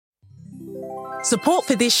Support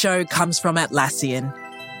for this show comes from Atlassian.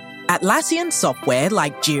 Atlassian software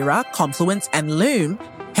like Jira, Confluence, and Loom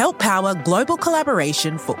help power global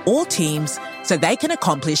collaboration for all teams so they can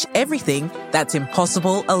accomplish everything that's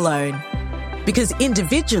impossible alone. Because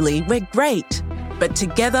individually, we're great, but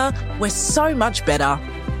together, we're so much better.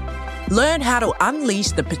 Learn how to unleash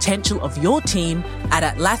the potential of your team at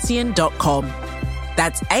Atlassian.com.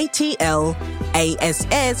 That's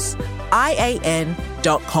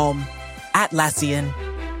Atlassian.com. Atlassian.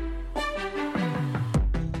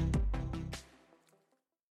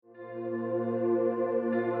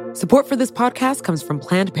 Support for this podcast comes from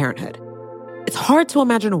Planned Parenthood. It's hard to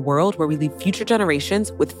imagine a world where we leave future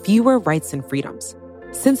generations with fewer rights and freedoms.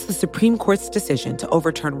 Since the Supreme Court's decision to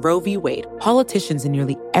overturn Roe v. Wade, politicians in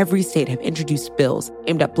nearly every state have introduced bills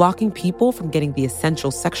aimed at blocking people from getting the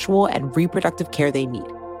essential sexual and reproductive care they need,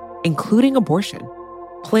 including abortion.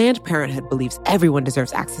 Planned Parenthood believes everyone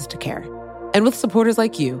deserves access to care. And with supporters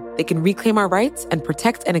like you, they can reclaim our rights and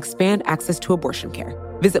protect and expand access to abortion care.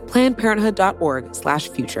 Visit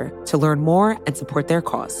PlannedParenthood.org/future to learn more and support their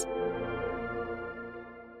cause.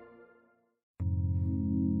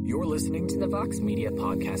 You're listening to the Vox Media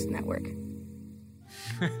Podcast Network.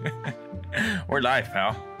 We're live,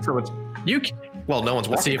 pal. So it's well, no one's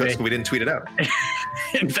watching because we didn't tweet it out.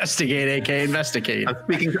 Investigate, AK, investigate.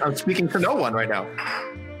 I'm speaking to no one right now.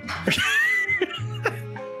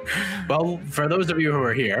 Well, for those of you who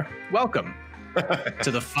are here, welcome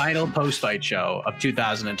to the final post-fight show of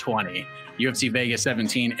 2020. UFC Vegas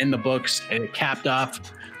 17 in the books, and it capped off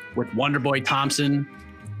with Wonderboy Thompson.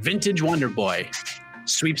 Vintage Wonderboy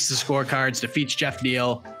sweeps the scorecards, defeats Jeff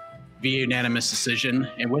Neal via unanimous decision.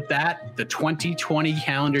 And with that, the 2020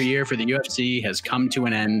 calendar year for the UFC has come to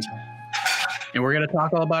an end. And we're going to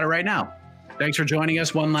talk all about it right now. Thanks for joining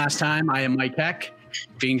us one last time. I am Mike Heck,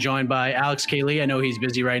 being joined by Alex K. Lee. I know he's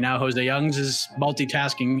busy right now. Jose Youngs is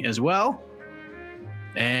multitasking as well.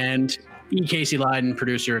 And E. Casey Leiden,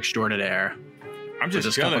 producer extraordinaire. I'm just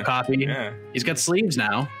with a cup of coffee. Yeah. He's got sleeves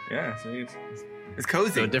now. Yeah, so it's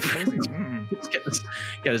cozy. So different. He's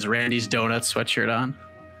got his Randy's Donuts sweatshirt on.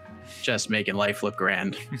 Just making life look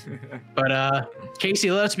grand. But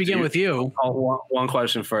Casey, let's begin with you. One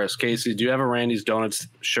question first. Casey, do you have a Randy's Donuts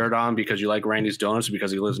shirt on because you like Randy's Donuts or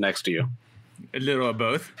because he lives next to you? A little of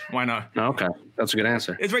both. Why not? Okay, that's a good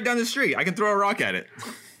answer. It's right down the street. I can throw a rock at it.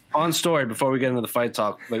 Fun story before we get into the fight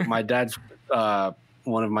talk. Like my dad's,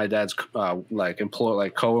 one of my dad's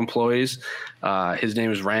co-employees. His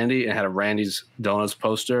name is Randy and had a Randy's Donuts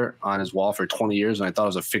poster on his wall for 20 years, and I thought it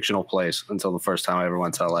was a fictional place until the first time I ever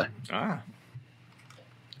went to LA. Ah,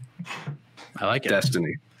 I like it.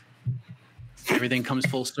 Destiny. Everything comes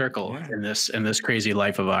full circle in this crazy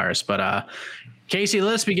life of ours. But Casey,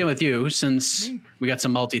 let's begin with you, since we got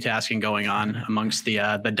some multitasking going on amongst the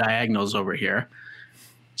diagonals over here.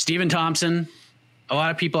 Stephen Thompson, a lot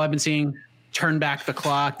of people I've been seeing turn back the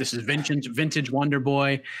clock. This is vintage Wonder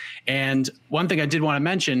Boy. And one thing I did want to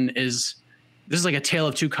mention is this is like a tale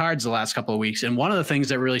of two cards the last couple of weeks. And one of the things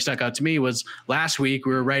that really stuck out to me was last week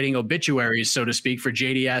we were writing obituaries, so to speak, for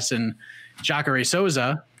JDS and Jacare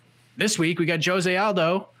Souza. This week we got Jose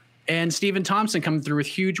Aldo and Stephen Thompson coming through with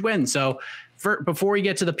huge wins. So before we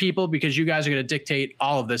get to the people, because you guys are going to dictate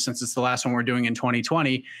all of this since it's the last one we're doing in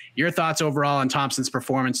 2020, your thoughts overall on Thompson's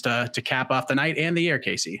performance to cap off the night and the year,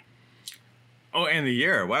 Casey? Oh, and the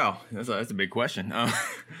year. Wow. That's a big question.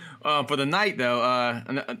 For the night, though,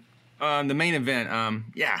 the main event,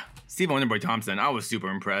 Stephen Wonderboy Thompson, I was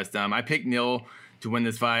super impressed. I picked Neal to win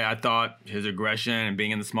this fight. I thought his aggression and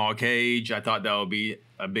being in the small cage, I thought that would be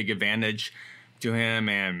a big advantage to him.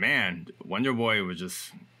 And, man, Wonderboy was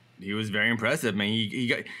just... He was very impressive, man.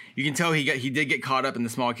 You can tell he did get caught up in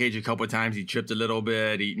the small cage a couple of times. He tripped a little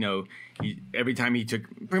bit. Every time he took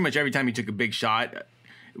a big shot, it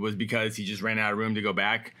was because he just ran out of room to go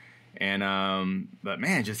back. And but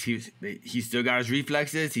man, he still got his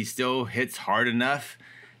reflexes. He still hits hard enough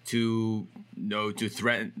to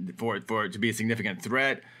threaten for it to be a significant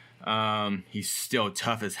threat. He's still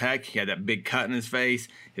tough as heck. He had that big cut in his face.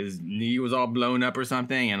 His knee was all blown up or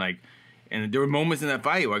something, and there were moments in that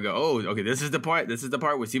fight where I go, oh, okay, this is the part with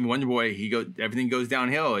Stephen Wonderboy. Everything goes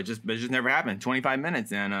downhill. It just never happened. 25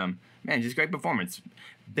 minutes, and man, just great performance.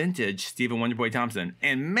 Vintage Stephen Wonderboy Thompson,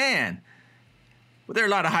 and man, well, there are a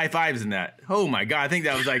lot of high fives in that. Oh my god, I think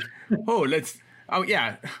that was like, all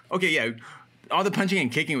the punching and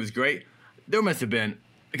kicking was great. There must have been,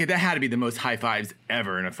 okay, that had to be the most high fives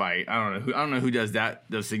ever in a fight. I don't know who does that.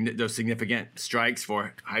 Those significant strikes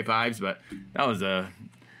for high fives, but that was a.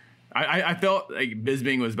 I felt like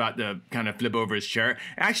Bisping was about to kind of flip over his chair.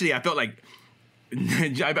 Actually, I felt like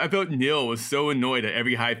I felt Neal was so annoyed at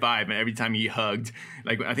every high five and every time he hugged.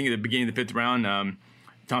 Like, I think at the beginning of the 5th round,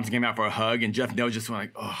 Thompson came out for a hug, and Jeff Neal just went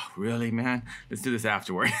like, "Oh, really, man? Let's do this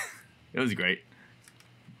afterward." It was great.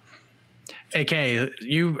 AK,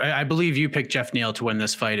 I believe you picked Jeff Neal to win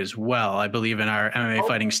this fight as well. I believe in our MMA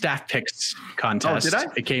fighting staff picks contest. Did I?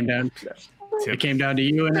 It came down to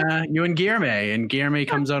you and Guilherme, and Guilherme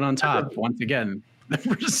comes out on top once again.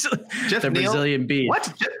 The Brazilian beast.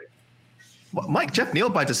 What? Mike, Jeff Neal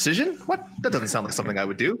by decision? What? That doesn't sound like something I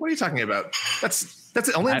would do. What are you talking about? That's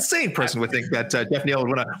the only insane person would think that Jeff Neal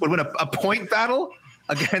would win a point battle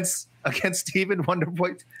against Steven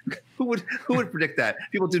Wonderboy. Who would predict that?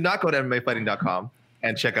 People do not go to MMAfighting.com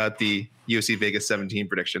and check out the UFC Vegas 17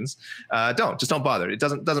 predictions. Just don't bother. It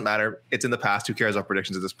doesn't matter. It's in the past. Who cares about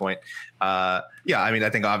predictions at this point? I mean, I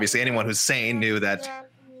think obviously anyone who's sane knew that.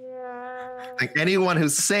 Like anyone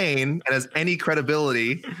who's sane and has any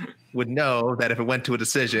credibility would know that if it went to a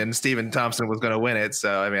decision, Stephen Thompson was going to win it.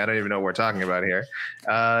 So, I mean, I don't even know what we're talking about here,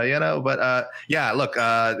 look,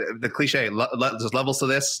 the cliche, there's levels to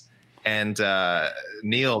this. And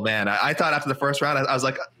Neal, man, I thought after the first round, I was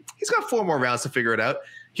like, he's got 4 more rounds to figure it out.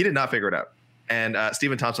 He did not figure it out. And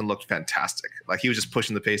Stephen Thompson looked fantastic. Like he was just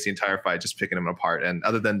pushing the pace the entire fight, just picking him apart. And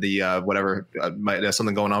other than the there's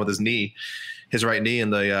something going on with his knee, his right knee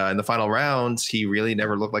in the final rounds, he really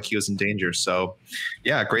never looked like he was in danger. So,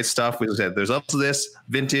 yeah, great stuff. We said there's up to this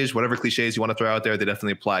vintage, whatever cliches you want to throw out there, they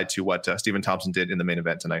definitely apply to what Stephen Thompson did in the main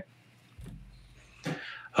event tonight.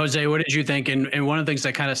 Jose, what did you think? And one of the things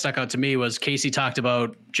that kind of stuck out to me was Casey talked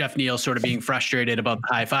about Jeff Neal sort of being frustrated about the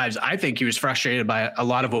high fives. I think he was frustrated by a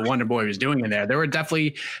lot of what Wonderboy was doing in there. There were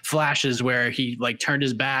definitely flashes where he like turned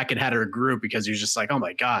his back and had to regroup because he was just like, oh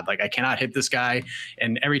my God, like I cannot hit this guy.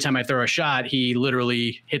 And every time I throw a shot, he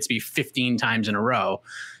literally hits me 15 times in a row.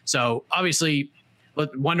 So obviously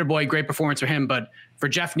Wonderboy, great performance for him. But for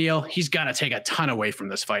Jeff Neal, he's got to take a ton away from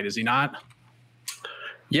this fight, is he not?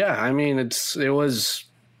 Yeah, I mean, it was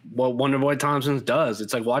what Wonderboy Thompson does.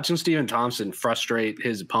 It's like watching Stephen Thompson frustrate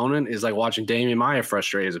his opponent is like watching Damian Maia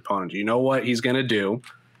frustrate his opponent. You know what he's going to do,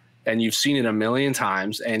 and you've seen it a million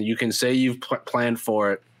times, and you can say you've planned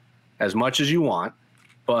for it as much as you want,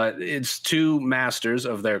 but it's 2 masters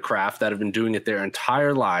of their craft that have been doing it their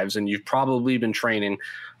entire lives, and you've probably been training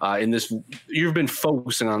in this. You've been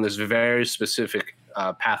focusing on this very specific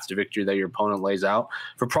path to victory that your opponent lays out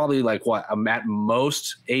for probably like at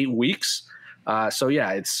most 8 weeks. So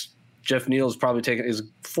yeah, it's Jeff Neal is probably taken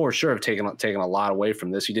a lot away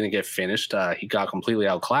from this. He didn't get finished. He got completely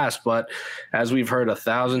outclassed. But as we've heard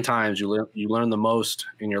 1,000 times, you learn the most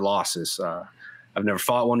in your losses. I've never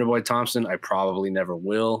fought Wonderboy Thompson. I probably never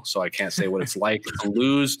will. So I can't say what it's like to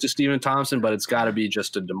lose to Stephen Thompson, but it's got to be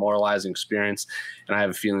just a demoralizing experience. And I have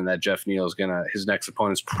a feeling that Jeff Neal his next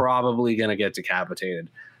opponent's probably gonna get decapitated,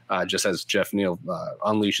 just as Jeff Neal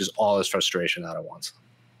unleashes all his frustration out at once.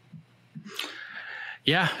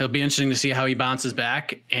 Yeah, it'll be interesting to see how he bounces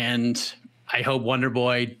back. And I hope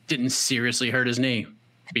Wonderboy didn't seriously hurt his knee,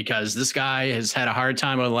 because this guy has had a hard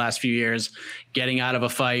time over the last few years getting out of a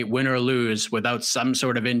fight, win or lose, without some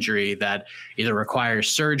sort of injury that either requires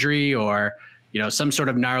surgery or, some sort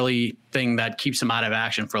of gnarly thing that keeps him out of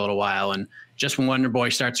action for a little while. And just when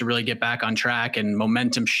Wonderboy starts to really get back on track and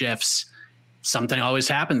momentum shifts, something always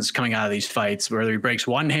happens coming out of these fights, whether he breaks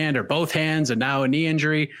one hand or both hands and now a knee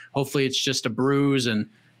injury. Hopefully it's just a bruise and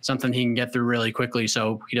something he can get through really quickly,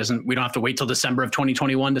 so we don't have to wait till December of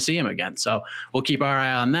 2021 to see him again. So we'll keep our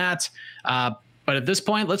eye on that. But at this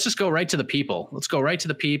point, let's just go right to the people. Let's go right to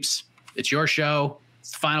the peeps. It's your show.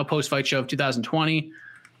 It's the final post-fight show of 2020.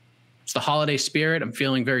 It's the holiday spirit. I'm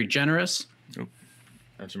feeling very generous. Oh,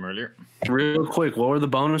 that's from earlier. Real quick, what were the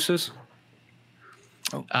bonuses?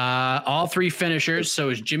 All 3 finishers. So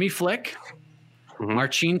is Jimmy Flick,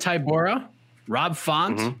 Marcin Tybura, Rob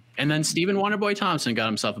Font, and then Stephen Wonderboy Thompson got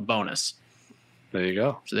himself a bonus. There you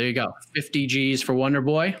go. So there you go. 50 G's for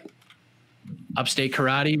Wonderboy. Upstate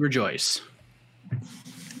Karate, rejoice.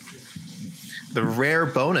 The rare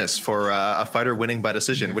bonus for a fighter winning by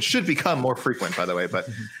decision, which should become more frequent, by the way, but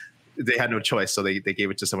they had no choice, so they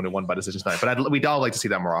gave it to someone who won by decision tonight. But we'd all like to see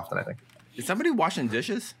that more often, I think. Is somebody washing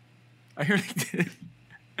dishes? I heard they did.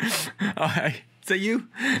 Oh, hi. Is that you?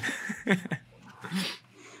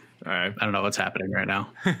 All right. I don't know what's happening right now.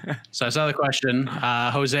 So I saw the question.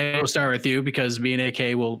 Jose, we'll start with you because me and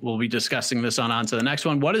AK will be discussing this on to the next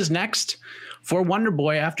one. What is next for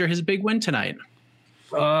Wonderboy after his big win tonight?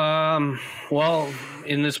 Well,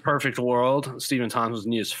 in this perfect world, Stephen Thompson's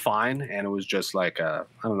knee is fine, and it was just like I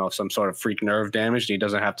don't know, some sort of freak nerve damage, and he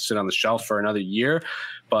doesn't have to sit on the shelf for another year.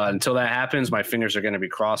 But until that happens, my fingers are going to be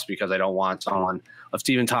crossed because I don't want someone of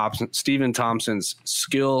Stephen Thompson's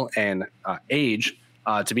skill and age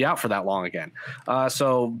to be out for that long again.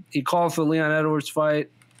 So he called for the Leon Edwards fight.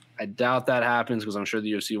 I doubt that happens because I'm sure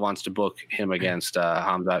the UFC wants to book him against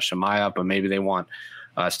Hamzat Chimaev, but maybe they want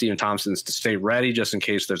Stephen Thompson's to stay ready just in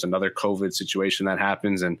case there's another COVID situation that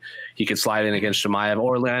happens and he could slide in against Chimaev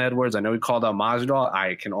or Leon Edwards. I know he called out Masvidal.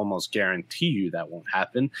 I can almost guarantee you that won't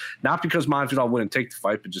happen. Not because Masvidal wouldn't take the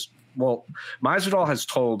fight, but just, well, Masvidal has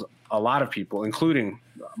told a lot of people, including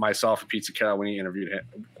myself and Pizza Carol, when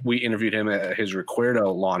we interviewed him at his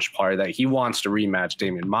Recuerdo launch party, that he wants to rematch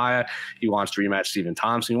Damian Maia. He wants to rematch Stephen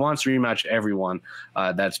Thompson. He wants to rematch everyone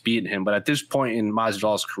that's beaten him. But at this point in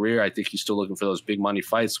Masvidal's career, I think he's still looking for those big money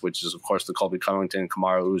fights, which is, of course, the Colby Covington,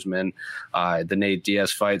 Kamaru Usman, the Nate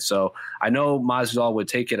Diaz fight. So I know Masvidal would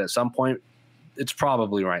take it at some point. It's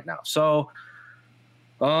probably right now. So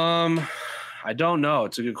I don't know.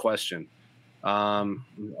 It's a good question.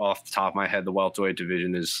 Off the top of my head, the welterweight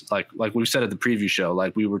division is like we said at the preview show,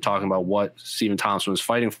 like we were talking about what Stephen Thompson was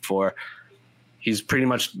fighting for. He's pretty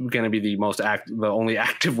much going to be the only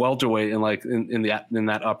active welterweight in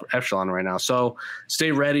that upper echelon right now. So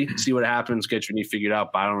stay ready, see what happens, get your knee figured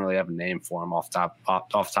out. But I don't really have a name for him off the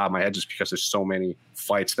top of my head, just because there's so many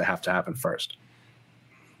fights that have to happen first.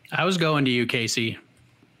 I was going to you, Casey.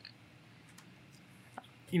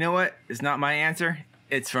 You know what? It's not my answer.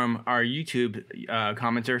 It's from our YouTube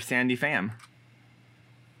commenter, Sandy Pham.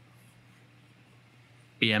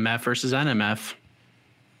 BMF versus NMF.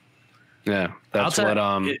 Yeah, that's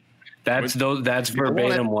that's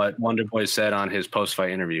verbatim what Wonderboy said on his post-fight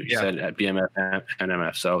interview. He said at BMF and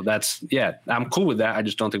NMF. So I'm cool with that. I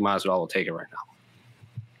just don't think Masvidal will take it right now.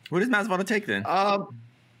 What is Masvidal to take then? Well,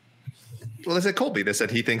 they said Colby. They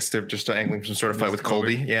said he thinks they're just angling some sort of fight with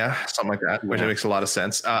Colby. Yeah, something like that, which makes a lot of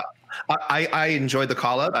sense. I enjoyed the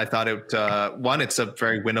call out. I thought it's a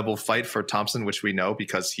very winnable fight for Thompson, which we know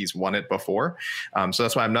because he's won it before. So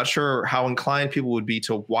that's why I'm not sure how inclined people would be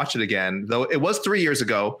to watch it again, though it was 3 years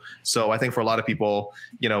ago. So I think for a lot of people,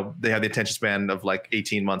 they have the attention span of like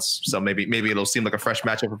 18 months. So maybe it'll seem like a fresh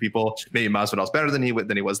matchup for people. Maybe Masvidal's better than he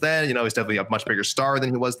was then. He's definitely a much bigger star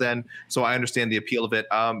than he was then. So I understand the appeal of it.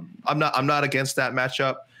 I'm not against that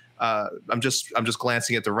matchup. I'm just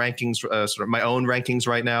glancing at the rankings, sort of my own rankings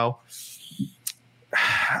right now.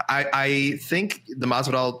 I think the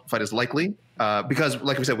Masvidal fight is likely because,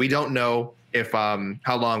 like we said, we don't know if how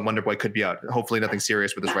long Wonderboy could be out. Hopefully, nothing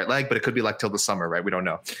serious with his right leg, but it could be like till the summer, right? We don't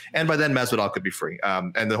know. And by then, Masvidal could be free,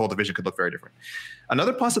 and the whole division could look very different.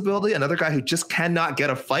 Another possibility, another guy who just cannot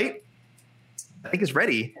get a fight, I think is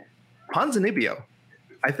ready. Ponzinibbio.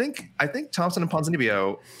 I think Thompson and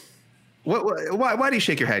Ponzinibbio. Why do you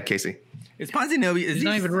shake your head, Casey? It's Ponzinibbio. He's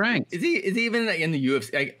not even ranked. Is he even in the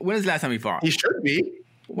UFC? Like, when is the last time he fought? He should be.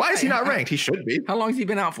 Why is he not ranked? He should be. How long has he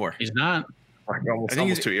been out for? He's not.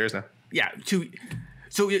 Almost 2 years now. Yeah, 2.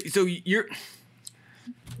 So you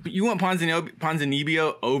want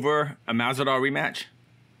Ponzinibbio over a Masvidal rematch?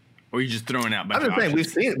 Or are you just throwing out? I'm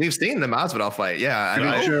just saying we've seen the Masvidal fight. Yeah,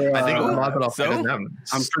 I think the Masvidal fight is them.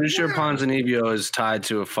 I'm pretty sure Ponzinibbio is tied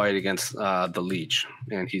to a fight against the Leech,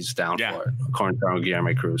 and he's down for it, according to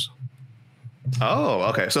Guilherme Cruz. Oh,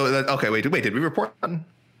 okay. So wait. Did we report on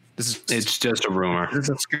this? It's just a rumor. Is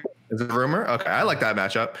it a rumor? Okay, I like that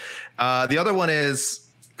matchup. The other one is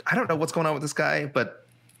I don't know what's going on with this guy, but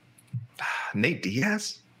Nate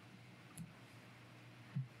Diaz.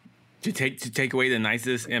 To take away the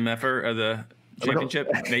nicest MFer of the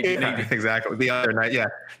championship, Nate. Exactly. The other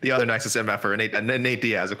nicest MFer, Nate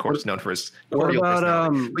Diaz, of course, known for his. What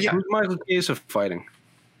about who's Michael Chiesa fighting?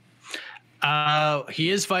 He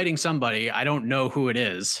is fighting somebody. I don't know who it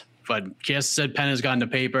is, but Chiesa said pen has gone to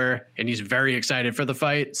paper, and he's very excited for the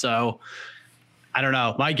fight. So I don't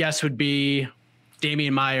know. My guess would be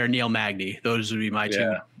Damian Maia or Neal Magny. Those would be my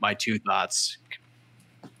two thoughts.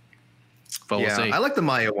 But we'll see. I like the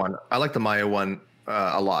Maia one.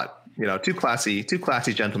 A lot. Two classy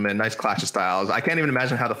gentlemen, nice clash of styles. I can't even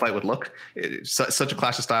imagine how the fight would look. It's such a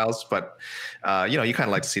clash of styles, but you kind of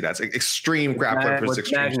like to see that. It's extreme grappler versus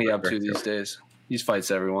extreme. What's Magny up to these days? He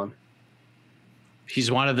fights everyone.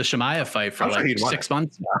 He's wanted the Chimaev fight for like 6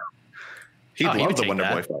 months. He'd love the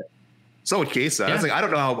Wonderboy fight. So would Chiesa. Yeah. I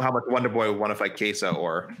don't know how much Wonderboy would want to fight Chiesa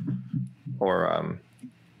or.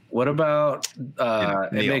 What about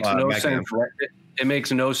it makes no Magny. sense. It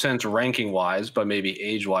makes no sense ranking wise, but maybe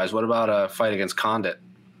age wise. What about a fight against Condit?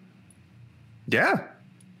 Yeah,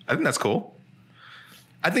 I think that's cool.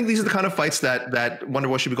 I think these are the kind of fights that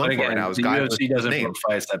Wonderboy should be going for right now. The UFC doesn't put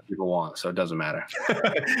fights that people want, so it doesn't matter.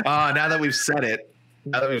 Now that we've said it,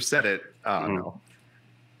 no.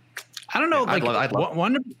 I don't know.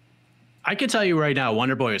 I can tell you right now,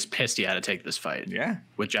 Wonderboy was pissed he had to take this fight. Yeah,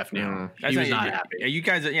 with Jeff Neal. He was not happy. Yeah, you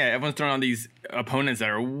guys. Yeah, everyone's throwing on these opponents that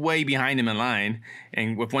are way behind him in line,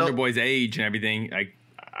 and with Wonderboy's age and everything, like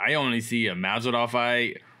I only see a Masvidal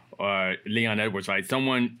fight or Leon Edwards fight.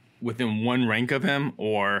 Someone within one rank of him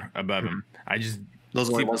or above him. Those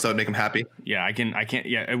are the ones that would make him happy. Yeah, I can't.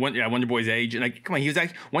 Yeah, Wonderboy's age, and like, come on,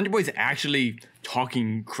 Wonderboy's actually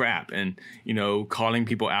talking crap and calling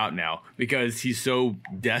people out now because he's so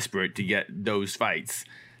desperate to get those fights.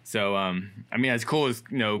 So, I mean, as cool as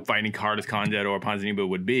fighting Carlos Condit or Ponzinibbio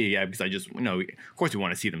would be, because I just of course we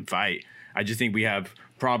want to see them fight. I just think we have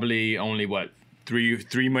probably only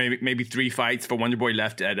maybe three fights for Wonderboy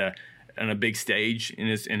left at a big stage in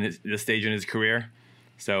this stage in his career.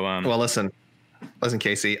 So, well, listen,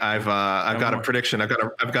 Casey, I've got a prediction.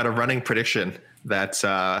 I've got a running prediction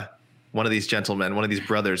that one of these gentlemen, one of these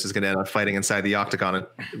brothers, is going to end up fighting inside the octagon, and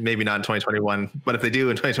maybe not in 2021, but if they do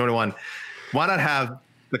in 2021, why not have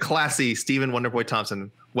the classy Stephen Wonderboy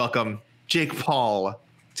Thompson welcome Jake Paul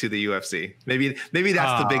to the UFC? Maybe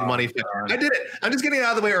that's the big money fit. I did it. I'm just getting it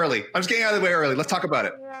out of the way early. Let's talk about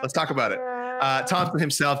it. Thompson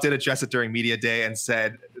himself did address it during media day and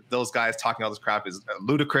said those guys talking all this crap is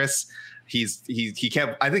ludicrous. He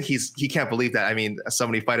can't believe that. I mean, so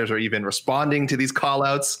many fighters are even responding to these call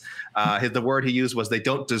outs. The word he used was they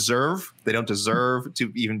don't deserve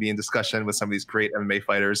to even be in discussion with some of these great MMA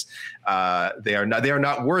fighters. They are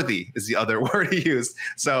not worthy is the other word he used.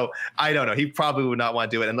 So I don't know. He probably would not want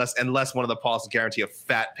to do it unless one of the Pauls guarantee a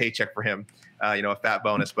fat paycheck for him, a fat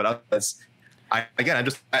bonus. But otherwise, I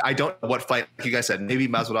don't know what fight, like you guys said, maybe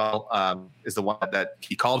Masvidal is the one that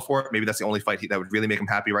he called for. Maybe that's the only fight that would really make him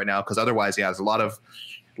happy right now. Because otherwise, there's a lot of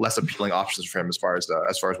less appealing options for him as far as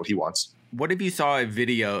what he wants. What if you saw a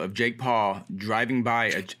video of Jake Paul driving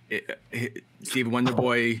by Steve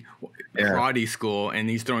Wonderboy karate school and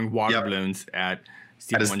he's throwing water balloons at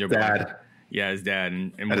Steve Wonderboy? Dad. Yeah, his dad.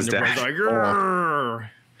 And Wonderboy's like,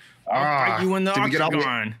 I'll fight you in the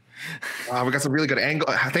octagon. We got some really good angle.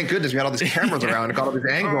 Thank goodness we had all these cameras around and got all these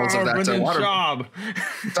angles of that water. Job.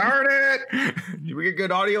 Darn it! Did we get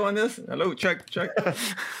good audio on this? Hello, check.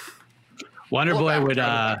 Wonderboy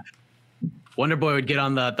would get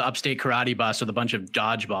on the upstate karate bus with a bunch of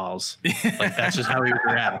dodgeballs. Like that's just how he would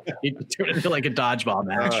react. He'd turn it into like a dodgeball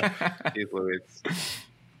match.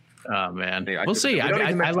 Oh man, we'll see. I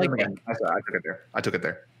like that. I took it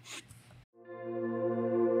there.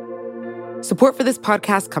 Support for this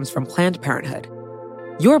podcast comes from Planned Parenthood.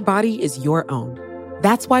 Your body is your own.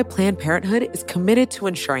 That's why Planned Parenthood is committed to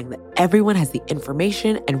ensuring that everyone has the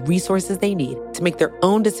information and resources they need to make their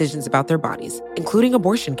own decisions about their bodies, including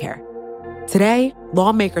abortion care. Today,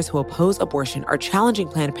 lawmakers who oppose abortion are challenging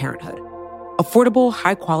Planned Parenthood. Affordable,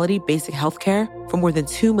 high-quality basic health care for more than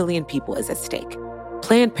 2 million people is at stake.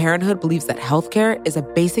 Planned Parenthood believes that health care is a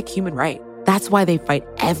basic human right. That's why they fight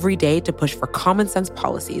every day to push for common-sense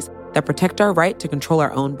policies that protect our right to control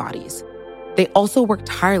our own bodies. They also work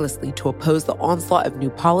tirelessly to oppose the onslaught of new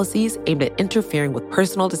policies aimed at interfering with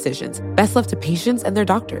personal decisions best left to patients and their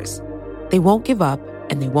doctors. They won't give up,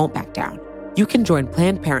 and they won't back down. You can join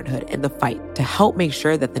Planned Parenthood in the fight to help make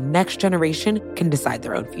sure that the next generation can decide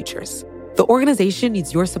their own futures. The organization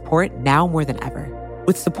needs your support now more than ever.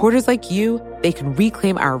 With supporters like you, they can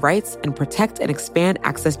reclaim our rights and protect and expand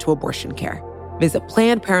access to abortion care. Visit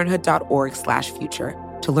PlannedParenthood.org/future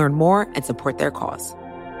to learn more and support their cause.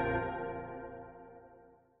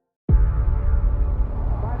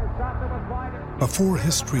 Before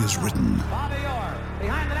history is written,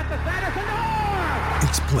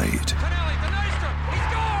 it's played.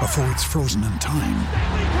 Before it's frozen in time,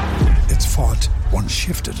 it's fought one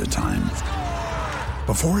shift at a time.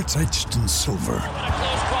 Before it's etched in silver,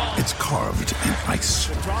 it's carved in ice.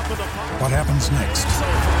 What happens next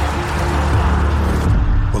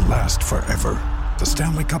will last forever. The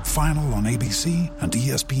Stanley Cup Final on ABC and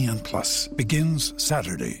ESPN Plus begins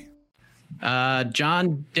Saturday.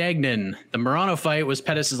 John Dagnan, the Morano fight was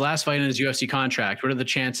Pettis' last fight in his UFC contract. What are the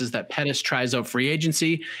chances that Pettis tries out free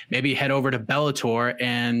agency, maybe head over to Bellator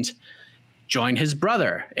and join his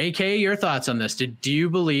brother? AK, your thoughts on this? Do you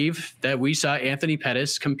believe that we saw Anthony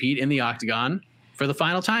Pettis compete in the octagon for the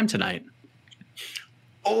final time tonight?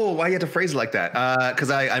 Oh, why you had to phrase it like that? Because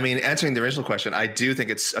I mean, answering the original question, I do think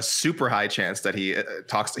it's a super high chance that he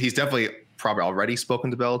talks. He's definitely probably already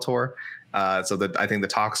spoken to Bellator. So that I think the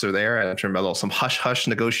talks are there, and in terms of some hush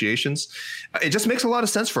negotiations, it just makes a lot of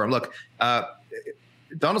sense for him. Look,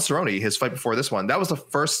 Donald Cerrone, his fight before this one, that was the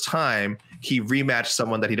first time he rematched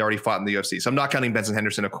someone that he'd already fought in the UFC. So I'm not counting Benson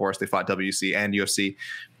Henderson, of course. They fought WC and UFC.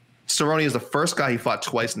 Cerrone is the first guy he fought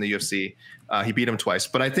twice in the UFC. He beat him twice.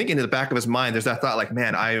 But I think in the back of his mind, there's that thought like,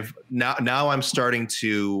 man, now I'm starting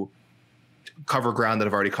to cover ground that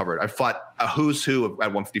I've already covered. I fought a who's who at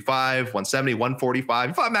 155, 170, 145.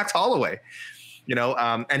 He fought Max Holloway,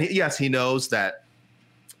 and he knows that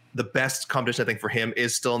the best competition I think for him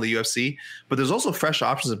is still in the UFC, but there's also fresh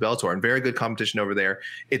options in Bellator and very good competition over there.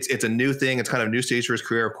 It's a new thing. It's kind of a new stage for his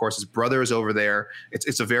career. Of course, his brother is over there.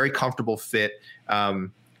 It's a very comfortable fit.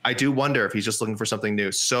 I do wonder if he's just looking for something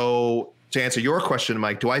new. So to answer your question,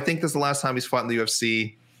 Mike, do I think this is the last time he's fought in the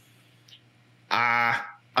UFC?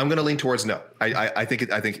 I'm going to lean towards no. I think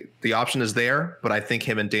the option is there, but I think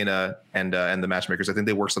him and Dana and the matchmakers, I think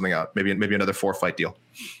they work something out. Maybe another 4-fight deal.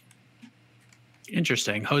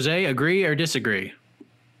 Interesting. Jose, agree or disagree?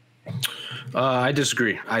 I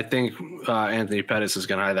disagree. I think Anthony Pettis is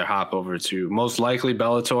going to either hop over to most likely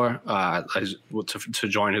Bellator to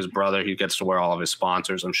join his brother. He gets to wear all of his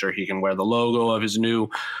sponsors. I'm sure he can wear the logo of his new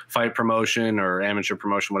fight promotion or amateur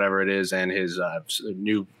promotion, whatever it is, and his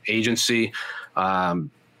new agency.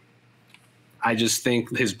 I just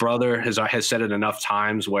think his brother has said it enough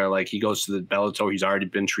times where like he goes to the Bellator, he's already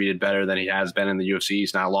been treated better than he has been in the UFC.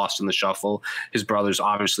 He's now lost in the shuffle. His brother's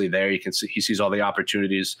obviously there. He sees all the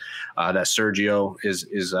opportunities that Sergio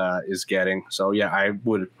is getting. So yeah,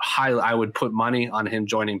 I would put money on him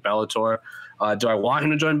joining Bellator. Do I want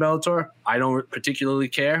him to join Bellator? I don't particularly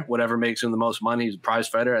care. Whatever makes him the most money. He's a prize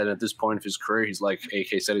fighter. And at this point of his career, he's like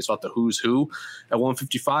AK said, he's fought the who's who at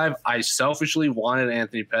 155. I selfishly wanted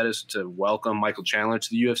Anthony Pettis to welcome Michael Chandler to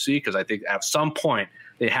the UFC because I think at some point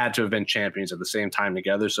they had to have been champions at the same time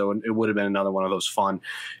together. So it would have been another one of those fun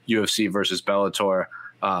UFC versus Bellator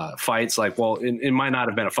fights. Like, well, it might not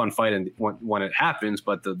have been a fun fight when it happens,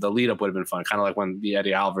 but the lead up would have been fun. Kind of like when the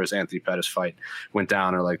Eddie Alvarez Anthony Pettis fight went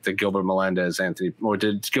down, or like the Gilbert Melendez when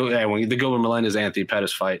the Gilbert Melendez Anthony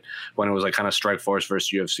Pettis fight when it was like kind of Strikeforce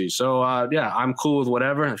versus UFC. So yeah, I'm cool with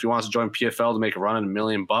whatever. If he wants to join PFL to make a run at $1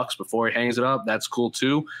 million before he hangs it up, that's cool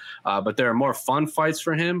too. But there are more fun fights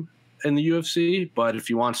for him in the UFC. But if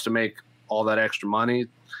he wants to make all that extra money,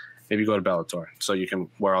 maybe go to Bellator so you can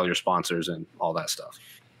wear all your sponsors and all that stuff.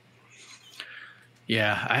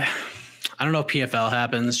 Yeah, I don't know if PFL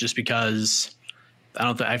happens just because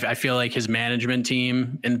I feel like his management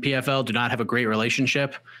team in the PFL do not have a great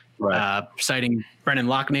relationship. Right. Citing Brendan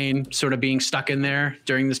Loughnane sort of being stuck in there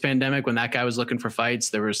during this pandemic when that guy was looking for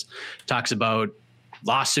fights. There was talks about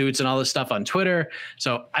lawsuits and all this stuff on Twitter.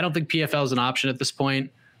 So I don't think PFL is an option at this point.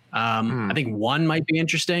 I think one might be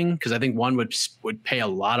interesting because I think one would pay a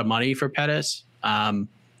lot of money for Pettis. But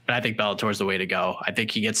I think Bellator is the way to go. I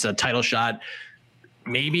think he gets a title shot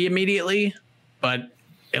maybe immediately, but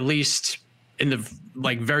at least in the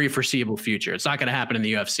very foreseeable future. It's not going to happen in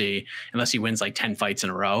the UFC unless he wins 10 fights in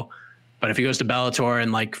a row. But if he goes to Bellator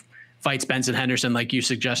and fights Benson Henderson, like you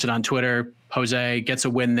suggested on Twitter, Jose gets a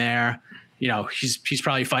win there. He's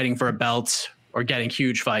probably fighting for a belt or getting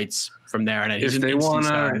huge fights from there. And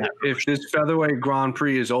if this featherweight Grand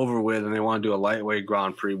Prix is over with and they want to do a lightweight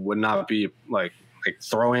Grand Prix, would not be like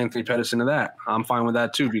throw Anthony Pettis into that. I'm fine with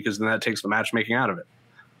that too, because then that takes the matchmaking out of it.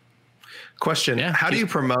 Question. Yeah, how do you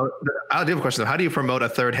promote? I do have a question though. How do you promote a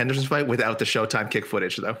third Henderson fight without the Showtime kick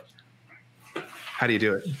footage though? How do you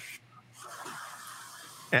do it?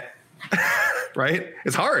 Right?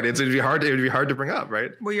 It's hard. It would be hard to bring up,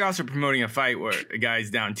 right? Well, you're also promoting a fight where a guy's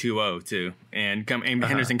down 2-0 too, and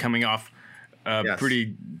Henderson coming off a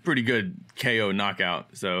pretty good KO knockout.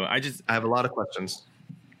 So I have a lot of questions.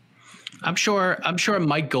 I'm sure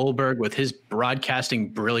Mike Goldberg, with his broadcasting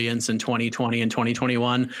brilliance in 2020 and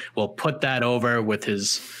 2021, will put that over with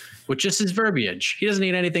just his verbiage. He doesn't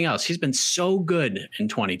need anything else. He's been so good in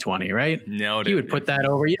 2020 , right? No, he would put that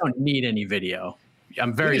over. You don't need any video.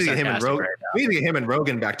 I'm very sarcastic right now. We need to get him and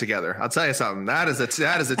Rogan back together. I'll tell you something. That is a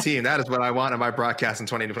team. That is what I want in my broadcast in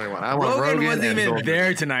 2021. I want Rogan wasn't even Goldberg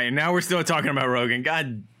there tonight, and now we're still talking about Rogan.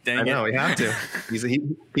 God dang it! I know we have to. He's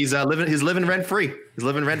living rent free. He's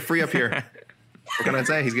living rent free up here. What can I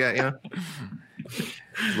say? He's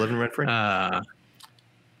living rent free.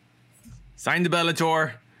 Sign the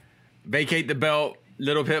Bellator, vacate the belt,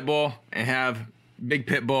 Little Pitbull, and have Big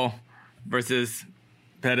Pitbull versus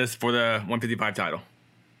Pettis for the 155 title.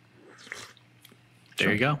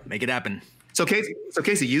 There you go. Make it happen. So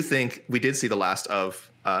Casey, you think we did see the last of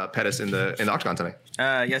Pettis in the octagon tonight?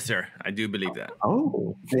 Yes, sir. I do believe that.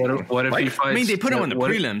 Oh, what if he fights? I mean, they put him on the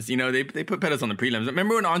prelims. They put Pettis on the prelims.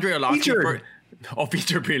 Remember when Andre Arlovsky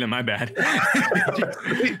featured prelim? My bad.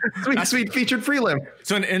 sweet featured prelim.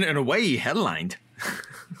 So in a way, he headlined.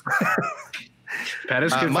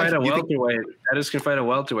 Pettis can fight a welterweight. Pettis can fight a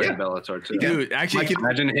welterweight in Bellator too. Dude, actually,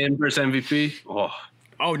 imagine him versus MVP.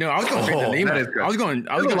 Oh no, I was going straight to Lima. I was going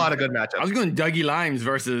a lot of good matchups. I was going Dougie Limes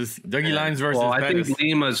versus Pettis. I think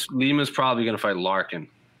Lima's probably going to fight Larkin.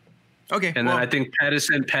 Okay, and then I think Pettis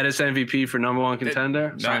MVP for number one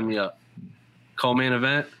contender. Sign me up. Co-main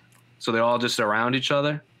event, so they're all just around each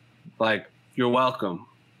other. Like, you're welcome,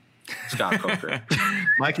 Scott Coker.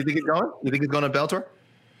 Mike, you think he's going? You think he's going to Bellator?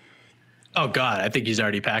 Oh God, I think he's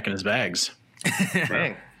already packing his bags.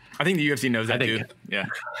 Dang. I think the UFC knows that too. Yeah,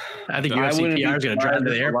 I think UFC PR is going to drive to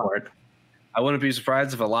the airport. I wouldn't be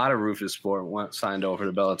surprised if a lot of Rufus Sport signed over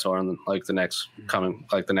to Bellator in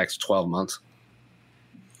the next 12 months.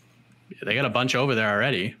 They got a bunch over there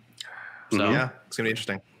already. So yeah, it's gonna be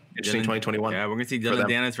interesting. 2021. Yeah, we're gonna see Dylan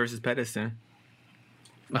Dennis versus Pettis soon.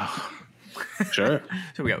 Oh, sure.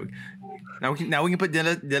 So we can put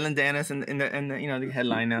Dylan Dennis in the the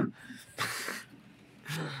headline now.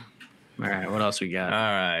 All right, what else we got? All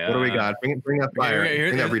right, what do we got? Bring up fire.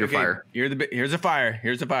 Bring up reader fire. Here's a fire.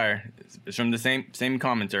 Here's a fire. It's from the same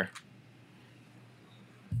commenter.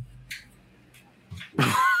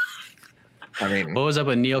 I mean, what was up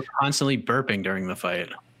with Neal constantly burping during the fight?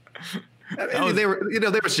 They were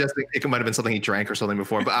suggesting it might have been something he drank or something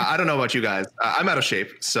before, but I don't know about you guys. I'm out of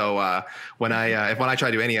shape, so when I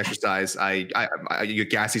try to do any exercise, I you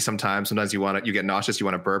get gassy sometimes. Sometimes you get nauseous, you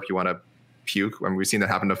want to burp, you want to puke. I mean, we've seen that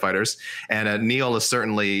happen to fighters. And Neal is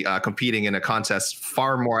certainly competing in a contest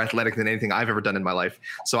far more athletic than anything I've ever done in my life.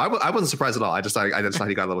 So I wasn't surprised at all. I just thought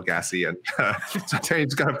he got a little gassy, and so he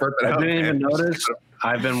just got to burp it out. I didn't even notice.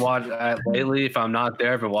 I've been watching lately. If I'm not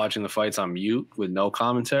there, I've been watching the fights on mute with no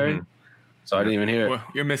commentary. Mm-hmm. So I didn't even hear it. Well,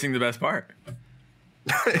 you're missing the best part.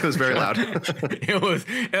 It was very loud. It was.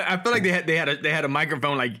 I feel like they had a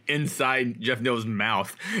microphone like inside Jeff Neal's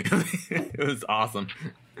mouth. It was awesome.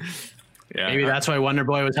 Yeah, maybe that's why Wonder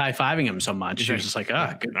Boy was high-fiving him so much. He was just like,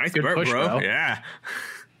 nice good burp, push, bro. Yeah.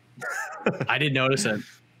 I didn't notice it.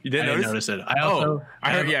 You didn't notice it?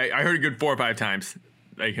 I heard a good 4 or 5 times.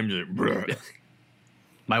 Like him just.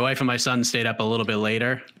 My wife and my son stayed up a little bit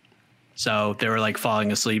later, so they were like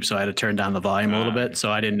falling asleep. So I had to turn down the volume a little bit, so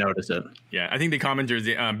I didn't notice it. Yeah, I think the commenters,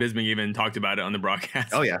 Bisbing even talked about it on the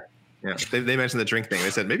broadcast. Oh yeah. Yeah, they mentioned the drink thing. They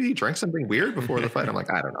said maybe he drank something weird before the fight. I'm like,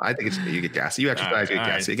 I don't know. I think you get gassy. You exercise, you get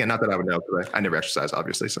gassy. Again, not that I would know because I never exercise,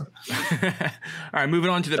 obviously. So, all right, moving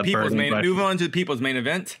on to the people's main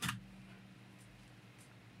event.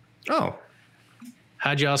 Oh,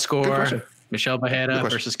 how'd y'all score? Michelle Bajeda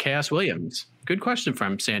versus Chaos Williams. Good question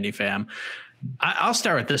from Sandy Fam. I'll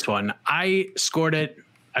start with this one. I scored it.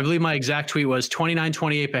 I believe my exact tweet was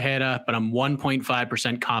 29-28 Bajeda, but I'm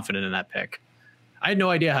 1.5% confident in that pick. I had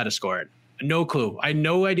no idea how to score it. No clue. I had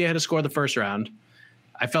no idea how to score the first round.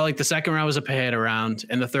 I felt like the second round was a Pajeda round,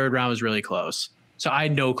 and the third round was really close. So I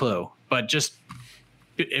had no clue. But just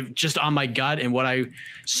on my gut and what I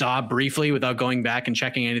saw briefly without going back and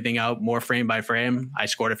checking anything out more frame by frame, I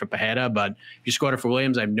scored it for Pajeda. But if you scored it for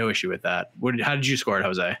Williams, I have no issue with that. How did you score it,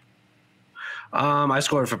 Jose? I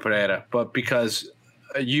scored it for Pajeda, but because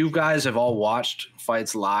you guys have all watched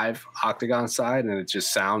fights live, Octagon side, and it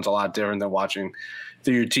just sounds a lot different than watching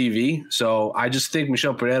through your TV. So I just think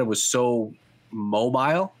Michel Pereira was so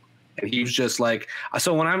mobile, and he was just like.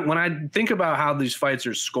 So when I think about how these fights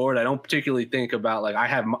are scored, I don't particularly think about like I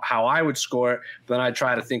have how I would score it. But then I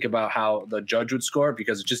try to think about how the judge would score it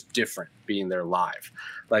because it's just different being there live.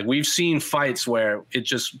 Like we've seen fights where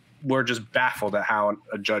we're just baffled at how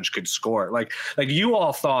a judge could score it. Like you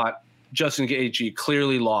all thought Justin Gaethje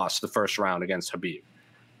clearly lost the first round against Khabib.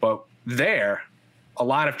 But there, a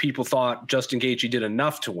lot of people thought Justin Gaethje did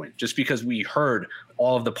enough to win just because we heard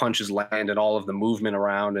all of the punches land and all of the movement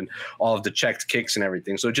around and all of the checked kicks and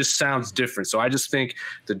everything. So it just sounds different. So I just think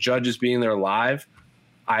the judges being there live,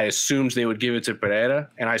 I assumed they would give it to Pereira,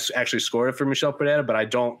 and I actually scored it for Michel Pereira, but I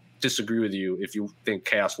don't disagree with you if you think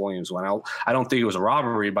Chaos Williams won. I don't think it was a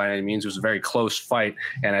robbery by any means. It was a very close fight,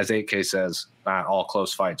 and as 8K says, not all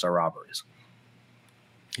close fights are robberies.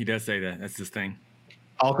 He does say that. That's his thing.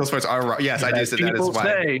 All close fights are yes, I do say that is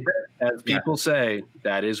why. As people say,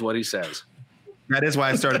 that is what he says. That is why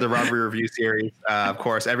I started the robbery review series. Of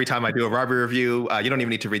course, every time I do a robbery review, you don't even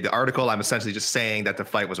need to read the article. I'm essentially just saying that the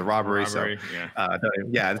fight was a robbery. It's in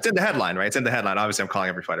the headline, right? It's in the headline. Obviously, I'm calling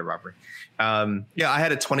every fight a robbery. I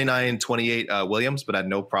had a 29-28 Williams, but I had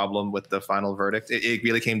no problem with the final verdict. It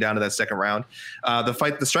really came down to that second round.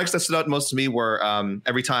 The strikes that stood out most to me were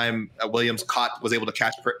every time Williams was able to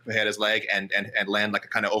catch Pajeda's leg and land like a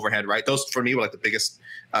kind of overhand right. Those for me were like the biggest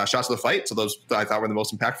shots of the fight. So those I thought were the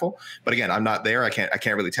most impactful. But again, I'm not there. I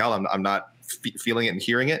can't really tell. I'm not feeling it and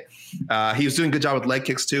hearing it. He was doing a good job with leg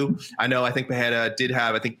kicks too. I think Pereira did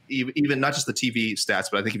have, I think even not just the TV stats,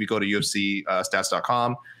 but I think if you go to UFC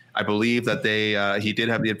stats.com, I believe that he did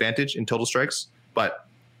have the advantage in total strikes, but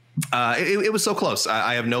it was so close.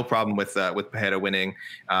 I have no problem with Pereira winning.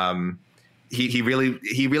 He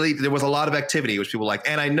really, there was a lot of activity, which people like.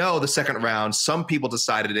 And I know the second round, some people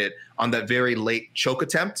decided it on that very late choke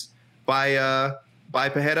attempt by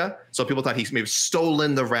Pereira. So people thought he maybe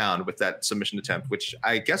stolen the round with that submission attempt, which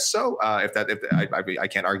I guess so. I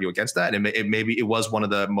can't argue against that. And maybe it was one of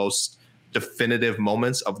the most definitive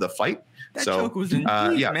moments of the fight. That choke was in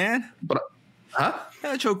deep, man. But,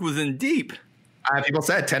 that choke was in deep. People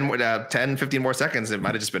said 10, 15 more seconds, it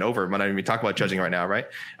might have just been over. Might not even talk about judging right now, right?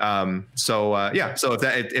 So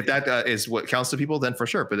if that is what counts to people, then for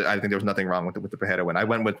sure. But I think there was nothing wrong with the Pereira win. I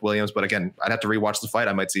went with Williams, but again, I'd have to rewatch the fight.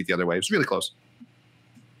 I might see it the other way. It was really close.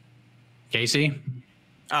 Casey,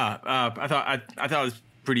 I thought it was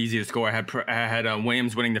pretty easy to score. I had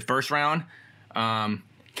Williams winning the first round,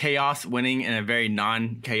 Chaos winning in a very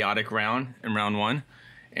non-chaotic round in round 1.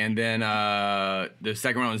 And then the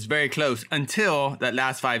second round was very close until that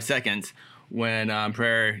last 5 seconds when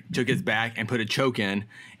Pereira took his back and put a choke in,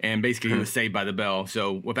 and basically he was saved by the bell.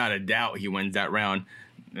 So without a doubt, he wins that round,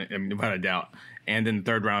 without a doubt. And then the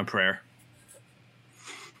third round, Pereira.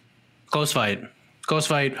 Close fight.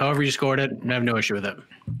 However you scored it, I have no issue with it.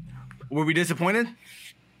 Were we disappointed?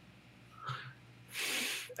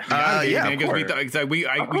 Yeah, man, because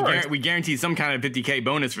we guaranteed some kind of $50K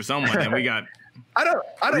bonus for someone, and we got. I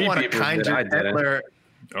don't want to kind of Hitler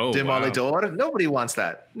Demolidor. Wow. Nobody wants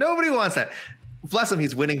that. Bless him,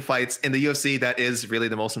 he's winning fights in the UFC. That is really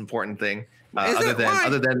the most important thing.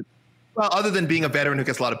 Other than being a veteran who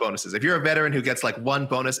gets a lot of bonuses. If you're a veteran who gets like one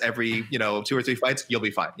bonus every 2 or 3 fights, you'll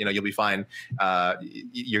be fine. You'll be fine.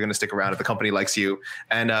 You're going to stick around if the company likes you.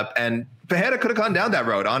 And Pereira could have gone down that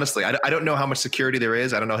road. Honestly, I don't know how much security there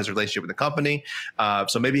is. I don't know his relationship with the company.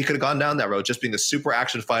 So maybe he could have gone down that road, just being the super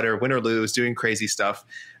action fighter, win or lose, doing crazy stuff.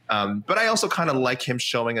 But I also kind of like him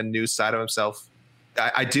showing a new side of himself.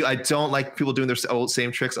 I don't like people doing their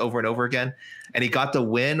same tricks over and over again. And he got the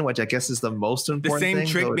win, which I guess is the most important thing. The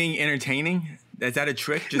same trick being entertaining? Is that a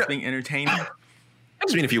trick? Just being entertaining? I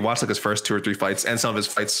just mean if you watch like his first 2 or 3 fights and some of his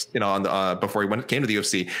fights, on the before he came to the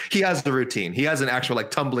UFC, he has the routine. He has an actual like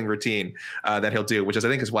tumbling routine that he'll do, which I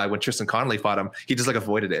think is why when Tristan Connolly fought him, he just like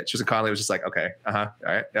avoided it. Tristan Connolly was just like, okay, all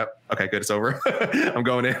right, yep, okay, good, it's over. I'm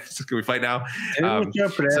going in. Can we fight now?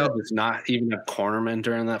 It's not even a cornerman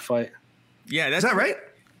during that fight. Yeah, is that right?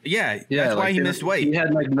 Yeah, that's why he missed weight. He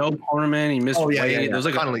had like no cornerman. He missed weight. Yeah. It was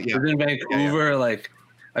like Connolly, it was in Vancouver. Like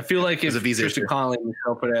I feel like if Tristan Connolly and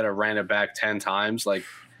Michelle Pereira ran it back 10 times, like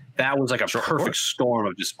that was like a perfect storm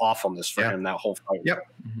of just awfulness for him that whole fight. Yep.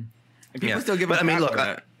 And people still give us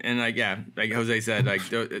that. And like Jose said, like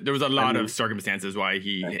there was a lot of circumstances why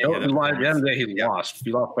he. At the end of the day, he lost.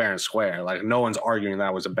 He lost fair and square. Like no one's arguing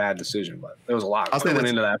that was a bad decision, but there was a lot going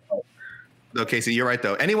into that fight. No, Casey, you're right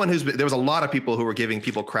though. Anyone there was a lot of people who were giving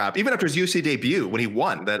people crap, even after his UFC debut when he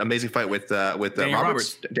won that amazing fight with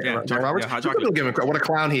Roberts. John Roberts. People give him crap. What a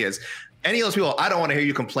clown he is. Any of those people, I don't want to hear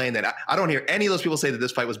you complain that. I don't hear any of those people say that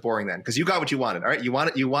this fight was boring then, because you got what you wanted. All right, you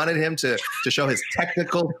wanted him to show his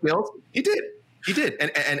technical skills. He did,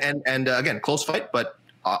 and again, close fight, but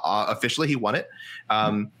officially he won it.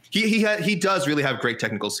 He does really have great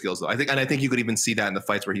technical skills though. I think you could even see that in the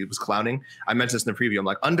fights where he was clowning. I mentioned this in the preview. I'm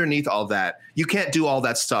like, underneath all that, you can't do all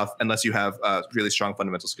that stuff unless you have really strong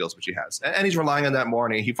fundamental skills, which he has. And he's relying on that more.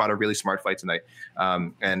 And he fought a really smart fight tonight.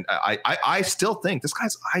 And I still think this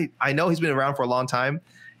guy's. I know he's been around for a long time.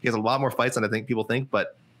 He has a lot more fights than I think people think,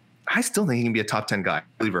 but I still think he can be a top 10 guy.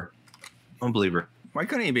 Unbeliever. Why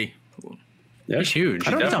couldn't he be? Yeah. He's huge.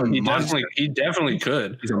 He definitely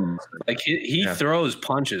could. Like he throws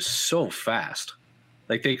punches so fast.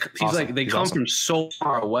 Like they come from so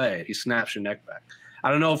far away. He snaps your neck back.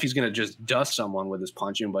 I don't know if he's gonna just dust someone with his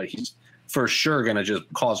punching, but he's for sure gonna just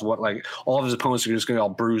cause all of his opponents are just gonna be all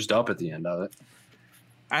bruised up at the end of it.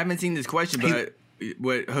 I haven't seen this question, but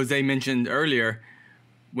what Jose mentioned earlier,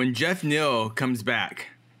 when Jeff Neal comes back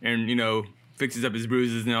and fixes up his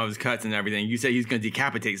bruises and all his cuts and everything, you say he's gonna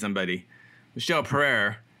decapitate somebody. Michelle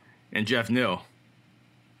Pereira and Jeff Neal.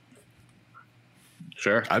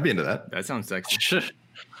 Sure, I'd be into that. That sounds sexy. Sure.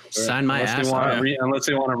 Sign my ass. Unless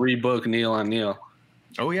they want to rebook Neal on Neal.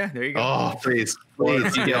 Oh yeah, there you go. Oh please.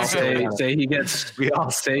 Say he gets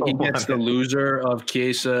the loser of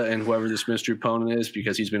Chiesa and whoever this mystery opponent is,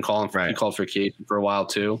 because he's been calling for he called for Chiesa for a while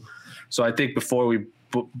too. So I think before we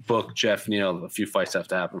book Jeff Neal, a few fights have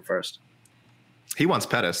to happen first. He wants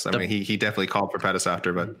Pettis. I mean, he definitely called for Pettis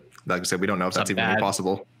after, but like I said, we don't know if that's even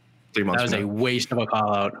possible. 3 months. That was a waste of a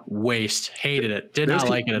call out. Waste. Hated it. Did not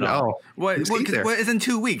like it at all. What? It's in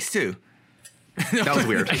 2 weeks too. That was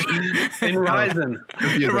weird. In Ryzen.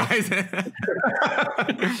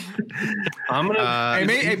 I'm gonna.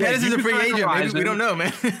 Hey, Pettis is a free agent. Maybe we don't know,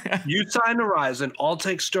 man. You sign to Ryzen. I'll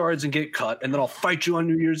take steroids and get cut, and then I'll fight you on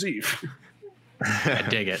New Year's Eve. I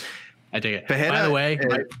dig it. Pajeda, By the way,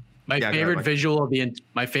 my favorite visual of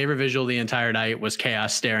the entire night was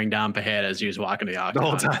Chaos staring down Pajeda as he was walking to the octagon. The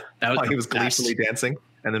whole time. That was he was gleefully dancing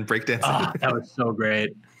and then breakdancing. Oh, that was so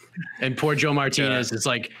great. And poor Joe Martinez is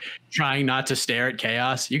like trying not to stare at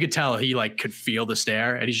Chaos. You could tell he like could feel the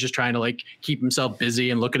stare, and he's just trying to like keep himself busy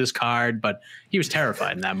and look at his card. But he was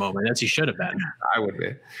terrified in that moment, as he should have been. I would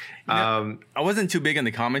be. I wasn't too big on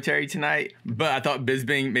the commentary tonight, but I thought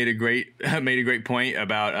Bisping made a great point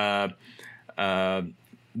about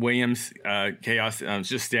Williams, Chaos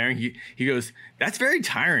just staring. He goes, "That's very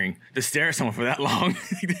tiring to stare at someone for that long."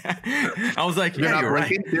 I was like, "Yeah, you're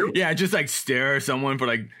right." Yeah, just like stare at someone for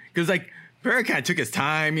like, because like Pereira kind of took his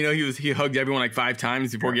time. You know, he hugged everyone like 5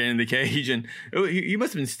 times before getting in the cage, and he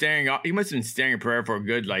must have been staring. He must have been staring at Pereira for a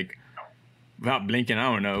good like, without blinking, I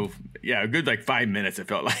don't know. Yeah, a good like 5 minutes. It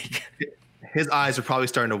felt like. His eyes are probably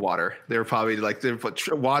starting to water. They were probably like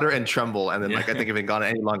water and tremble, and then like I think if it gone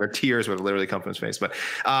any longer, tears would literally come from his face. But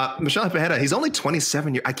Michel Pajeda, he's only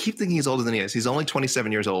 27 years. I keep thinking he's older than he is. He's only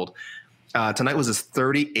 27 years old. Tonight was his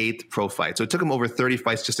 38th pro fight, so it took him over 30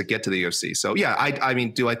 fights just to get to the UFC. So yeah, I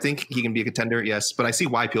mean, do I think he can be a contender? Yes, but I see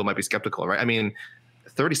why people might be skeptical, right? I mean,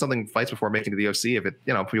 30 something fights before making to the UFC. If it,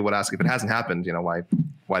 people would ask if it hasn't happened,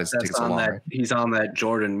 why does it take so long? Right? He's on that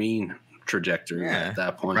Jordan Mean trajectory at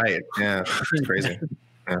that point, right? Yeah, it's crazy.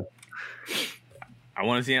 Yeah, I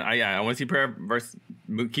want to see. I want to see Pereira versus.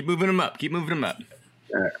 Keep moving him up.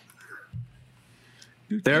 Yeah.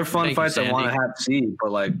 They're fun fights I want to have to see,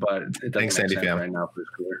 but it doesn't make sense right now for his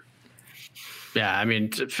career. Yeah, I mean,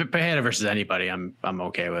 Pajeda versus anybody, I'm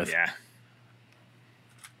okay with. Yeah.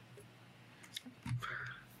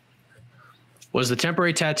 Was the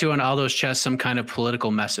temporary tattoo on Aldo's chest some kind of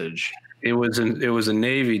political message? It was a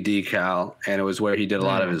Navy decal, and it was where he did a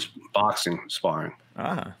lot of his boxing sparring.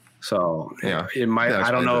 So yeah, it might. Yeah,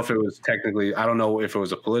 I don't know if it was technically. I don't know if it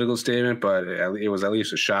was a political statement, but it was at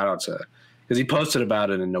least a shout out to, because he posted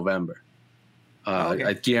about it in November.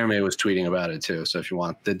 Guilherme was tweeting about it too. So if you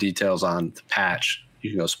want the details on the patch,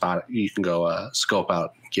 you can go spot it. You can go scope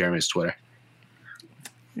out Guilherme's You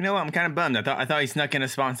know what? I'm kind of bummed. I thought he snuck in a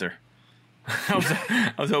sponsor.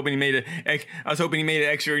 I was hoping he made an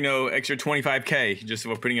extra, extra $25K just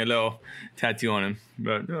for putting a little tattoo on him.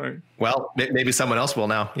 But all right. Well, maybe someone else will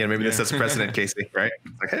now. Maybe this sets precedent, Casey. Right?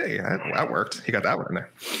 It's like, hey, that worked. He got that one in there.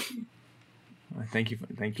 Thank you.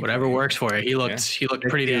 Whatever works for you. He looked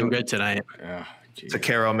pretty damn good tonight.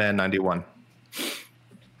 Takaro Man 91.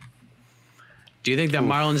 Do you think that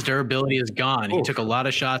Marlon's durability is gone? He took a lot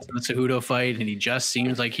of shots in the Cejudo fight, and he just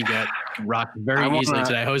seems like he got rocked very easily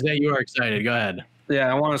today. Jose, you are excited. Go ahead. Yeah,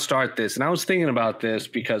 I want to start this. And I was thinking about this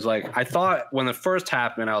because, I thought when it first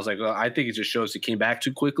happened, I was like, well, I think it just shows he came back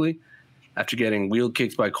too quickly after getting wheel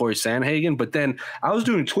kicked by Corey Sandhagen. But then I was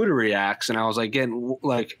doing Twitter reacts, and I was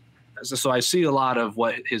so I see a lot of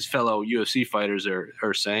what his fellow UFC fighters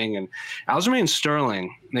are saying. And Aljamain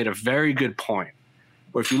Sterling made a very good point.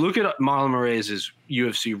 Where if you look at Marlon Moraes'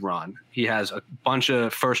 UFC run, he has a bunch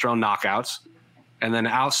of first-round knockouts, and then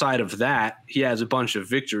outside of that, he has a bunch of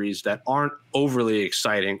victories that aren't overly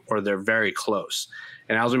exciting or they're very close.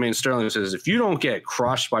 And Aljamain Sterling says, if you don't get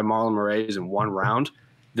crushed by Marlon Moraes in one round,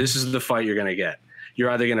 this is the fight you're going to get. You're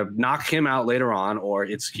either going to knock him out later on, or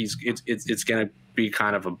it's going to be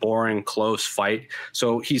kind of a boring, close fight.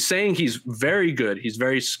 So he's saying he's very good, he's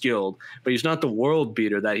very skilled, but he's not the world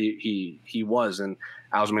beater that he was. And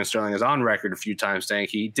Aljamain Sterling is on record a few times saying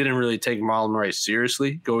he didn't really take Marlon Moraes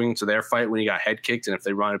seriously going into their fight when he got head kicked, and if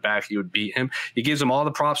they run it back, he would beat him. He gives him all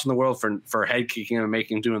the props in the world for head kicking him and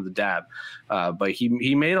making him doing the dab. But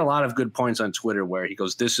he made a lot of good points on Twitter where he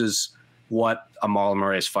goes, this is what a Marlon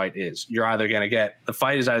Moraes fight is. You're either going to get – the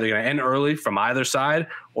fight is either going to end early from either side,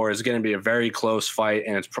 or it's going to be a very close fight,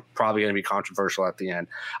 and it's probably going to be controversial at the end.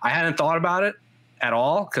 I hadn't thought about it at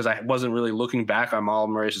all because I wasn't really looking back on Marlon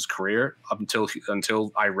Moraes' career up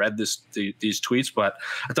until I read these tweets. But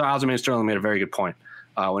I thought Aljamain Sterling made a very good point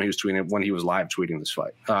when he was live tweeting this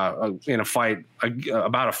fight in a fight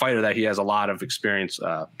about a fighter that he has a lot of experience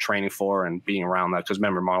training for and being around that. Because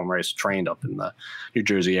remember, Marlon Moraes trained up in the New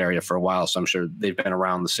Jersey area for a while, so I'm sure they've been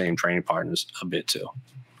around the same training partners a bit too.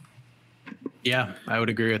 Yeah, I would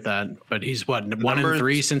agree with that. But he's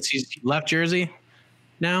 1-3 since he's left Jersey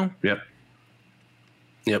now. Yep.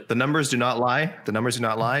 Yep. The numbers do not lie.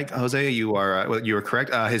 Jose, you are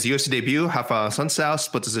correct. His UFC debut, Rafa Sunsao,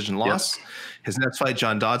 split decision loss. Yep. His next fight,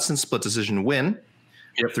 John Dodson, split decision win.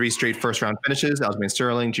 Yep. 3 straight first-round finishes. Aljamain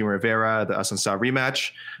Sterling, Jimmy Rivera, the Sunsao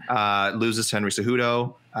rematch. Loses to Henry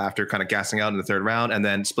Cejudo after kind of gassing out in the 3rd round, and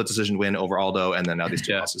then split decision win over Aldo, and then now these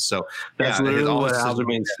 2 losses. So that's literally what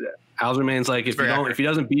Aljamain's said. Aljamain's like, if he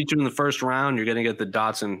doesn't beat you in the first round, you're going to get the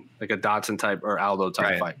Dodson, like a Dodson type or Aldo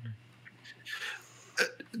type fight.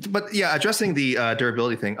 But yeah, addressing the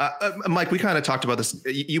durability thing, Mike, we kind of talked about this.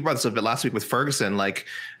 You brought this up a bit last week with Ferguson. Like,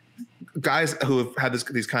 guys who have had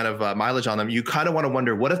these kind of mileage on them, you kind of want to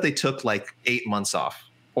wonder, what if they took like 8 months off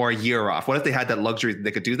or a year off? What if they had that luxury that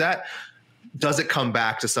they could do that? Does it come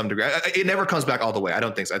back to some degree? It never comes back all the way. I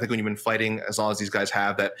don't think so. I think when you've been fighting, as long as these guys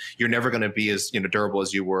have, that you're never going to be as durable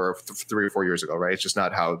as you were 3 or 4 years ago, right? It's just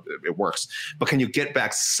not how it works. But can you get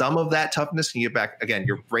back some of that toughness? Can you get back, again,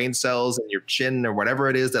 your brain cells and your chin or whatever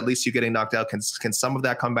it is that leads to you getting knocked out? Can some of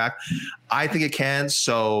that come back? I think it can.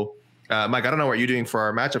 So, Mike, I don't know what you're doing for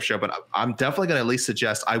our matchup show, but I'm definitely going to at least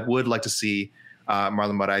suggest I would like to see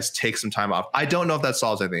Marlon Moraes take some time off. I don't know if that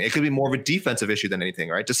solves anything. It could be more of a defensive issue than anything,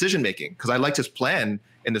 right? Decision making, because I liked his plan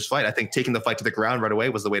in this fight. I think taking the fight to the ground right away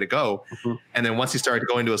was the way to go. Mm-hmm. And then once he started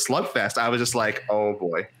going to a slugfest, I was just like, oh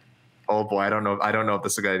boy, I don't know if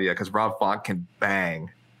this is a good idea, because Rob Font can bang.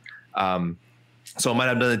 So it might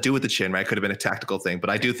have nothing to do with the chin, right? Could have been a tactical thing, but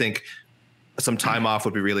I do think some time off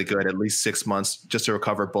would be really good, at least 6 months, just to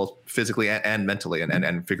recover both physically and mentally,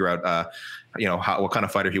 and figure out what kind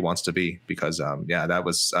of fighter he wants to be, because that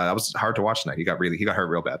was hard to watch tonight. He got hurt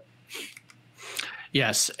real bad.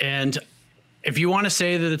 Yes, and if you want to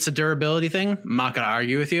say that it's a durability thing, I'm not going to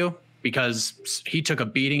argue with you, because he took a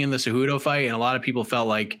beating in the Cejudo fight, and a lot of people felt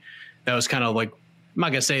like that was kind of like, I'm not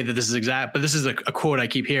going to say that this is exact, but this is a quote I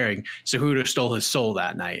keep hearing. Cejudo stole his soul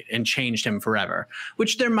that night and changed him forever,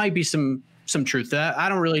 which there might be some truth to that. I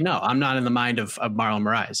don't really know. I'm not in the mind of Marlon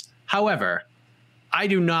Moraes. However, I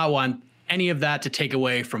do not want any of that to take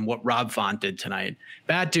away from what Rob Font did tonight.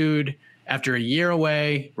 That dude, after a year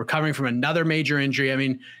away, recovering from another major injury. I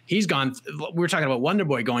mean, he's gone. We were talking about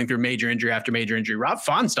Wonderboy going through major injury after major injury. Rob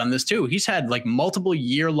Font's done this too. He's had like multiple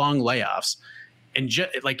year-long layoffs, and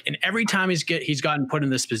and every time he's gotten put in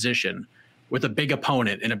this position with a big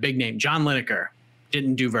opponent and a big name. John Lineker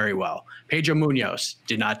didn't do very well. Pedro Munoz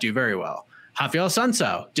did not do very well. Rafael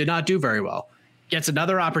Sunsao did not do very well. Gets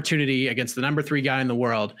another opportunity against the number 3 guy in the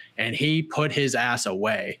world, and he put his ass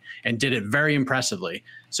away and did it very impressively.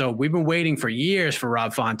 So we've been waiting for years for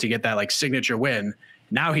Rob Font to get that like signature win.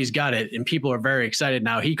 Now he's got it, and people are very excited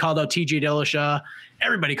now. He called out TJ Dillashaw.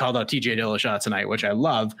 Everybody called out TJ Dillashaw tonight, which I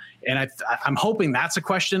love. And I'm hoping that's a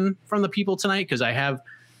question from the people tonight, because I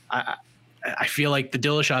feel like the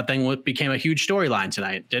Dillashaw thing became a huge storyline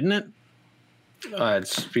tonight, didn't it?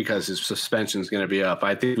 It's because his suspension is going to be up.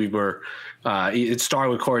 I think it started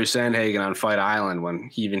with Corey Sandhagen on Fight Island when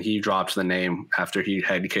he dropped the name after he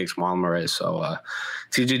head kicks Marlon Moraes. So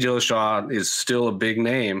TJ Dillashaw is still a big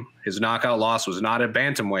name. His knockout loss was not at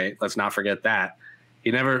bantamweight. Let's not forget that. He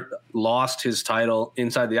never lost his title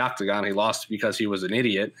inside the octagon. He lost because he was an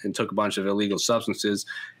idiot and took a bunch of illegal substances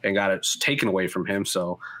and got it taken away from him.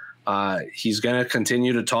 So he's going to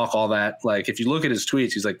continue to talk all that. Like, if you look at his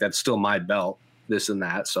tweets, he's like, that's still my belt, this and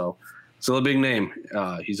that. So still a big name.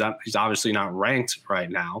 He's obviously not ranked right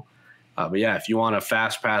now. But yeah, if you want a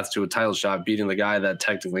fast path to a title shot, beating the guy that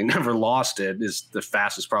technically never lost it is the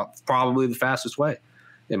fastest, probably the fastest way,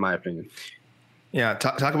 in my opinion. Yeah,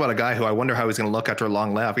 talk about a guy who I wonder how he's going to look after a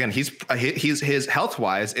long layoff. Again, he's his health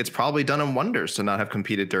wise, it's probably done him wonders to not have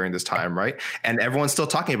competed during this time, right? And everyone's still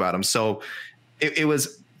talking about him. So it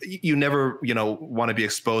was, you never want to be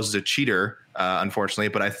exposed as a cheater, unfortunately.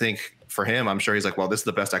 But I think for him, I'm sure he's like, well, this is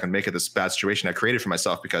the best I can make of this bad situation I created for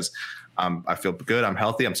myself, because I feel good, I'm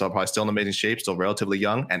healthy, I'm probably still in amazing shape, still relatively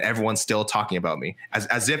young, and everyone's still talking about me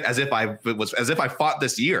as if I fought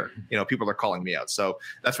this year. People are calling me out, so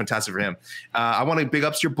that's fantastic for him. I want to big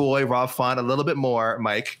ups your boy Rob Font a little bit more,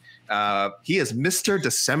 Mike. He is Mr.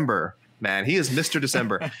 December. Man, he is Mr.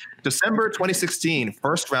 December. December 2016,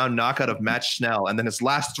 first round knockout of Matt Schnell. And then his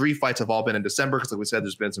last 3 fights have all been in December, because like we said,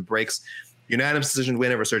 there's been some breaks. Unanimous decision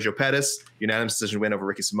win over Sergio Pettis, unanimous decision win over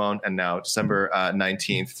Ricky Simon, and now December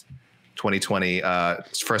 19th, 2020,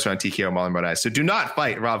 first round TKO Marlon Moraes. So do not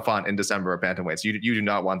fight Rob Font in December at bantamweights. You do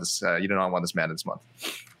not want this. You do not want this man this month.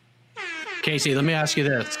 Casey, let me ask you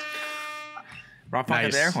this. Rob Font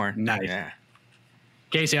at the air horn. Nice. Yeah.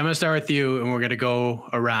 Casey, I'm going to start with you, and we're going to go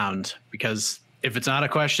around, because if it's not a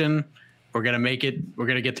question, we're going to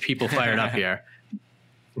get the people fired up here.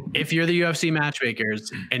 If you're the UFC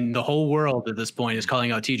matchmakers and the whole world at this point is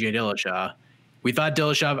calling out TJ Dillashaw, We thought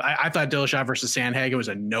Dillashaw. I thought Dillashaw versus Sandhagen was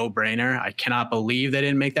a no-brainer. I cannot believe they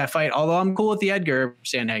didn't make that fight. Although I'm cool with the Edgar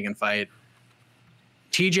Sandhagen fight.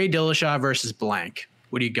 TJ Dillashaw versus blank.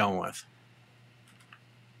 What are you going with?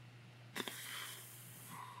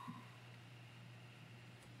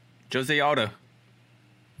 Jose Aldo.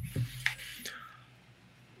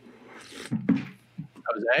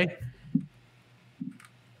 Jose?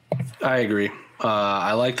 I agree.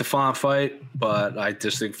 I like the Font fight, but I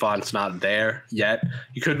just think Font's not there yet.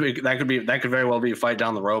 That could very well be a fight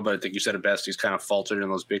down the road, but I think you said it best. He's kind of faltered in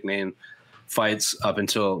those big name fights up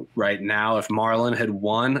until right now. If Marlon had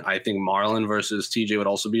won, I think Marlon versus TJ would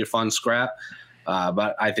also be a fun scrap.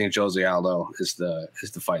 But I think Jose Aldo is the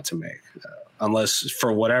fight to make, unless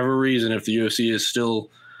for whatever reason, if the UFC is still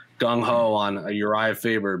gung ho on a Uriah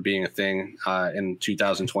Faber being a thing in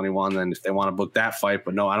 2021, then if they want to book that fight,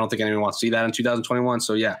 but no, I don't think anyone wants to see that in 2021.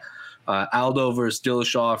 So yeah, Aldo versus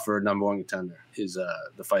Dillashaw for number one contender is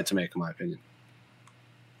the fight to make, in my opinion.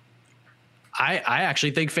 I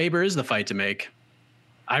actually think Faber is the fight to make.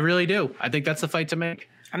 I really do. I think that's the fight to make.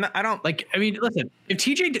 Listen, if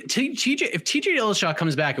TJ Dillashaw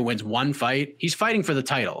comes back and wins one fight, he's fighting for the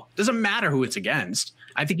title. Doesn't matter who it's against.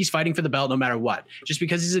 I think he's fighting for the belt no matter what. Just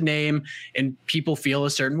because he's a name and people feel a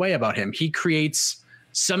certain way about him, he creates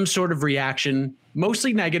some sort of reaction,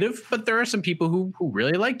 mostly negative, but there are some people who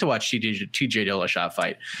really like to watch TJ Dillashaw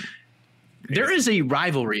fight. There is a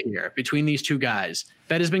rivalry here between these two guys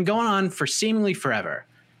that has been going on for seemingly forever.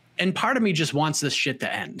 And part of me just wants this shit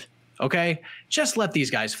to end. Okay, just let these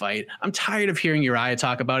guys fight. I'm tired of hearing Uriah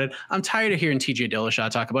talk about it. I'm tired of hearing TJ Dillashaw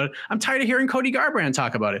talk about it. I'm tired of hearing Cody Garbrandt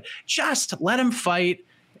talk about it. Just let them fight.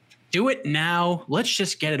 Do it now. Let's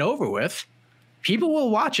just get it over with. People will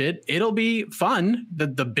watch it. It'll be fun.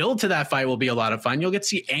 The build to that fight will be a lot of fun. You'll get to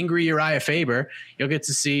see angry Uriah Faber. You'll get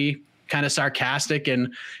to see kind of sarcastic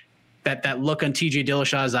and that look on TJ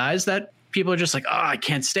Dillashaw's eyes that people are just like, oh, I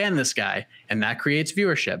can't stand this guy. And that creates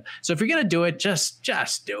viewership. So if you're going to do it, just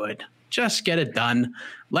do it. Just get it done.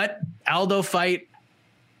 Let Aldo fight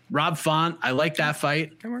Rob Font. I like that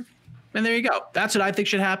fight. And there you go. That's what I think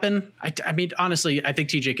should happen. I mean, honestly, I think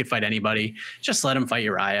TJ could fight anybody. Just let him fight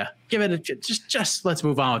Uriah. Give it just let's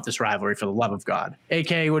move on with this rivalry for the love of God.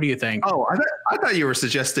 AK, what do you think? Oh, I thought you were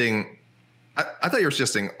suggesting I thought you were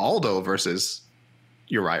suggesting Aldo versus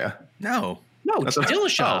Uriah. No, it's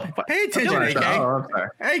Dillashaw. Oh, pay attention, AK. Oh, I'm sorry.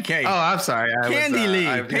 AK. Oh, I'm sorry. Candy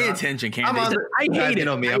Lee. Pay attention, Candy. I hate it. You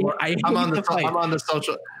know me. I'm on the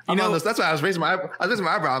social. That's why I was raising my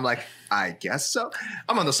eyebrow. I'm like, I guess so.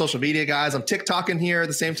 I'm on the social media, guys. I'm TikToking here at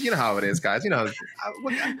the same time. You know how it is, guys. I'm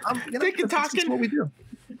TikToking. That's what we do.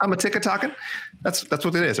 I'm a TikToking. That's what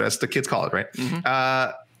it is. Right? That's the kids call it, right?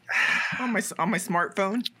 Mm-hmm. On my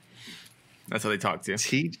smartphone. That's how they talk to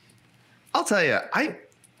you. I'll tell you,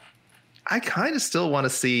 I kind of still want to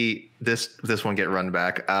see this one get run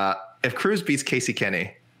back. If Cruz beats Casey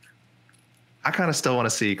Kenny, I kind of still want to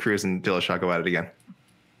see Cruz and Dillashaw go at it again.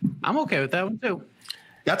 I'm okay with that one too.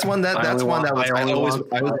 I always wanted to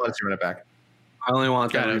run it back. I only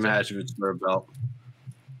want that rematch if it's for a belt.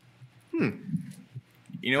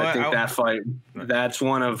 You know, I think that fight. That's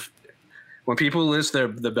one of when people list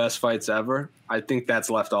the best fights ever. I think that's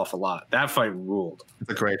left off a lot. That fight ruled. It's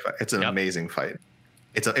a great fight. It's an amazing fight.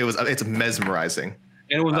 It's mesmerizing.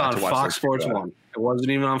 And it was on Fox Sports 1. It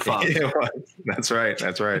wasn't even on Fox. That's right.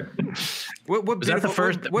 What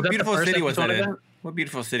beautiful city was that in? What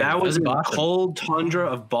beautiful city? That was in the cold tundra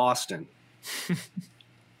of Boston.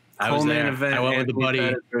 I was there. I went with the buddy.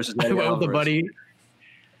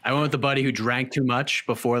 I went with the buddy who drank too much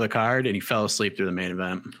before the card, and he fell asleep through the main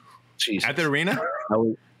event. Jesus. At the arena?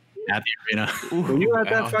 At the arena. Were you at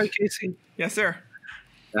that fight, Casey? Yes, sir.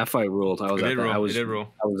 That fight ruled. I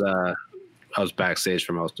was backstage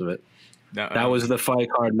for most of it. That was the fight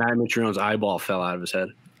card. Matt Mitrione's eyeball fell out of his head.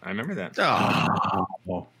 I remember that.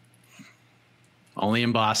 Oh. Only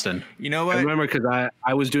in Boston. You know what? I remember because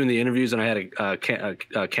I was doing the interviews and I had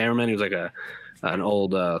a cameraman who was like an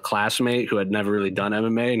old classmate who had never really done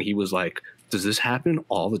MMA, and he was like, does this happen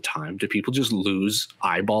all the time? Do people just lose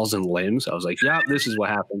eyeballs and limbs? I was like, yeah, this is what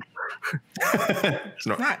happened. It's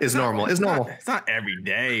normal. It's normal. It's not every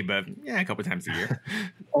day, but yeah, a couple times a year.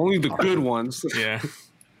 Only the good ones. Yeah.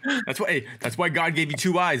 That's why God gave you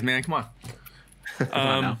two eyes, man. Come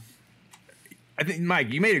on. I think,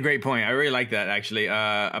 Mike, you made a great point. I really like that, actually,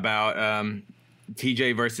 about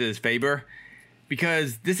TJ versus Faber.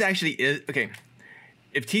 Because this actually is... Okay,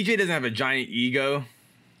 if TJ doesn't have a giant ego,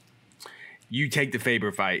 you take the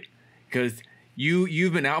Faber fight. Because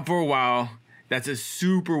you've been out for a while. That's a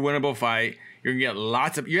super winnable fight. You're going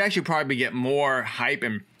to get you actually probably get more hype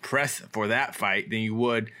and press for that fight than you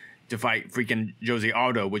would to fight freaking Jose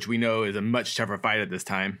Aldo, which we know is a much tougher fight at this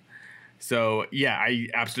time. So yeah, I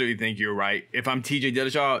absolutely think you're right. If I'm TJ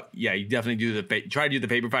Dillashaw, yeah, you definitely try to do the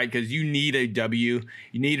paper fight because you need a W.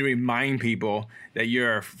 You need to remind people that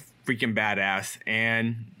you're a freaking badass,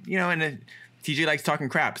 and TJ likes talking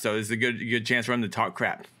crap, so it's a good chance for him to talk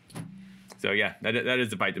crap. So yeah, that is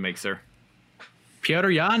the fight to make, sir.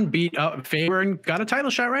 Petr Yan beat Faber and got a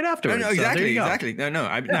title shot right afterwards. No, exactly. No,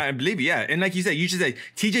 I believe you. Yeah, and like you said, you should say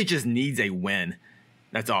TJ just needs a win.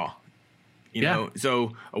 That's all. You know,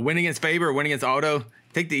 so a win against Faber, a win against Aldo,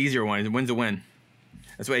 take the easier one. A win's a win.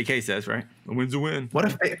 That's what AK says, right? A win's a win. What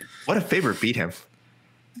if Faber beat him?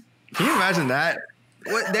 Can you imagine that?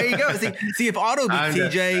 There you go. See if Aldo beats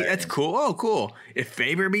TJ, that's cool. Oh, cool. If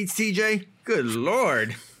Faber beats TJ, good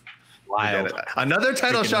Lord. Wild. Another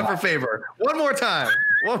title shot for Faber. One more time.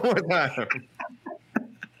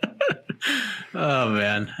 Oh,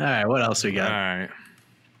 man. All right, what else we got? All right.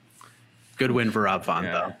 Good win for Rob Font,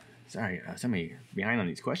 though. Sorry, somebody behind on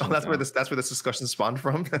these questions. Oh, that's where this discussion spawned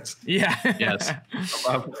from. Yeah. Yes.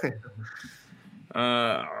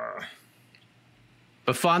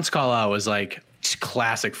 But Font's call out was like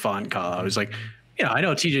classic Font call out. It was like, I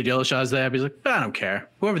know TJ Dillashaw's there, but he's like, but I don't care.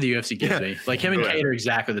 Whoever the UFC gives me. Like him and Kate are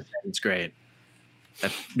exactly the same. It's great.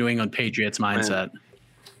 That New England Patriots mindset.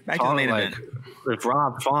 Back to the main event. If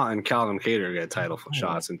Rob Font and Calvin Kattar get title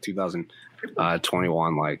shots in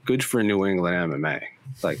 2021, like good for New England MMA.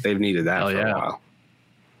 Like they've needed that for a while.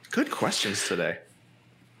 Good questions today.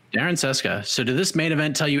 Darren Seska. So did this main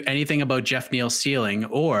event tell you anything about Jeff Neal's ceiling,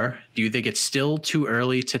 or do you think it's still too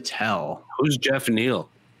early to tell? Who's Jeff Neal?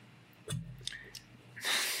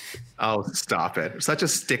 Oh, stop it. Such a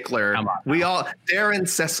stickler. Darren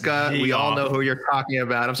Seska, we all know who you're talking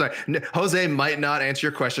about. I'm sorry. Jose might not answer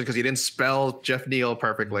your question because he didn't spell Jeff Neal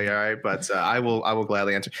perfectly. All right. But I will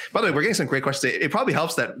gladly answer. By the way, we're getting some great questions. It probably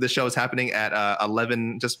helps that this show is happening at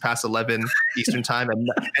 11, just past 11 Eastern time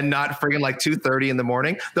and not friggin' like 2:30 in the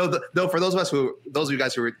morning. Though for those of you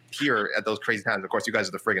guys who are here at those crazy times, of course, you guys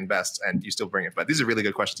are the friggin' best and you still bring it. But these are really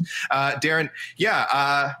good questions. Darren,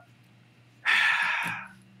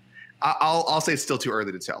 I'll say it's still too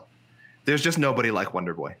early to tell. There's just nobody like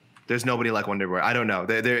Wonder Boy. I don't know.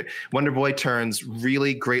 Wonder Boy turns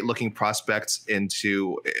really great looking prospects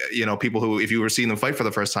into, people who, if you were seeing them fight for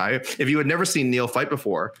the first time, if you had never seen Neal fight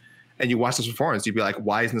before and you watch this performance, you'd be like,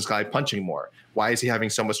 why isn't this guy punching more? Why is he having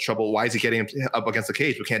so much trouble? Why is he getting up against the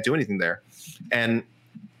cage? We can't do anything there. And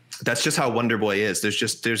that's just how Wonder Boy is.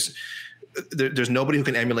 There's nobody who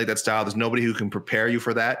can emulate that style. There's nobody who can prepare you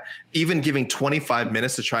for that. Even giving 25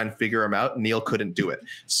 minutes to try and figure him out, Neal couldn't do it.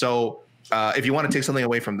 So if you want to take something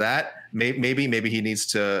away from that, maybe he needs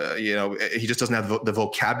to, he just doesn't have the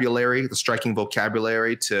vocabulary, the striking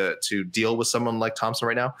vocabulary to deal with someone like Thompson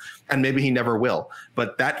right now. And maybe he never will.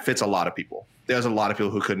 But that fits a lot of people. There's a lot of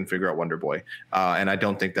people who couldn't figure out Wonder Boy. And I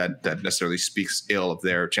don't think that necessarily speaks ill of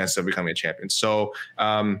their chances of becoming a champion. So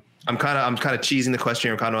I'm kind of cheesing the question.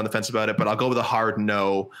 I'm kind of on the fence about it, but I'll go with a hard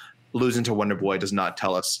no. Losing to Wonder Boy does not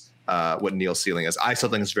tell us what Neal's ceiling is. I still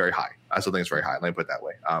think it's very high. Let me put it that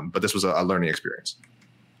way. But this was a learning experience.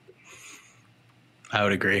 I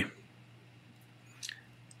would agree.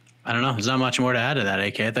 I don't know. There's not much more to add to that,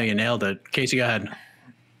 AK. I thought you nailed it. Casey, go ahead.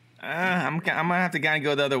 I'm gonna have to kind of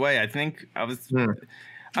go the other way. I think I was.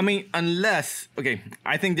 I mean, unless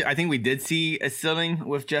I think we did see a ceiling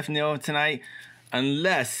with Jeff Neal tonight.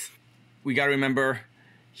 Unless we got to remember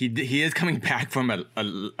he is coming back from a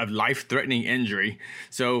life-threatening injury.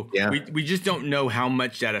 So we just don't know how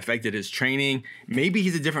much that affected his training. Maybe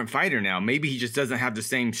he's a different fighter now. Maybe he just doesn't have the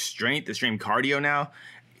same strength, the same cardio now.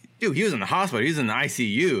 Dude, he was in the hospital. He was in the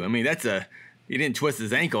ICU. I mean, he didn't twist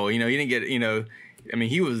his ankle. He didn't get, I mean,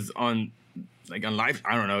 he was on life.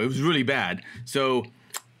 I don't know. It was really bad. So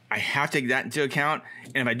I have to take that into account.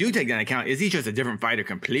 And if I do take that into account, is he just a different fighter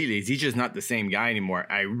completely? Is he just not the same guy anymore?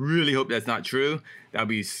 I really hope that's not true. That would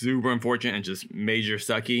be super unfortunate and just major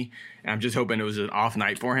sucky. And I'm just hoping it was an off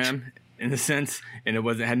night for him in a sense. And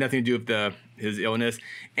it had nothing to do with his illness.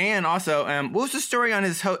 And also, what was the story on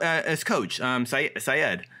his coach,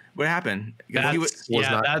 Syed? What happened? That's what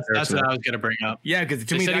I was going to bring up. Yeah, because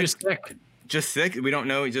to me, he was sick. Just sick? We don't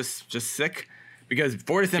know. He's just sick? Because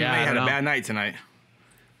Fortis MMA had a bad night tonight.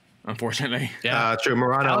 Unfortunately, true.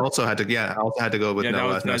 Morano also had to go with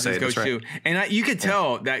no say. Coach right. Too. And you could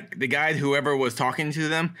tell that the guy, whoever was talking to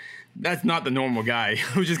them, that's not the normal guy.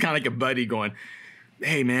 It was just kind of like a buddy going,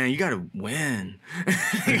 "Hey man, you got to win."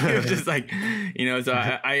 It was just like, So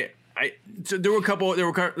so there were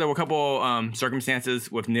a couple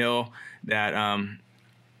circumstances with Neal that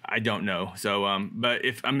I don't know. So, but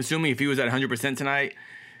I'm assuming if he was at 100% tonight,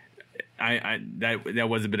 that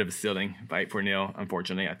was a bit of a ceiling fight for Neal,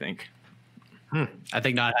 unfortunately, I think. I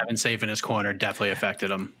think not having Safe in his corner definitely affected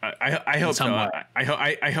him. I hope so.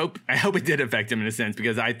 I hope it did affect him in a sense,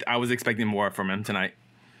 because I was expecting more from him tonight.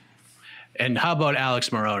 And how about Alex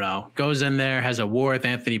Morono? Goes in there, has a war with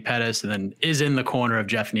Anthony Pettis, and then is in the corner of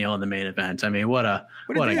Jeff Neal in the main event. I mean, what a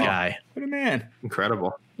guy. What a man.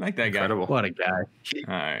 Incredible. I like that guy. Incredible. What a guy.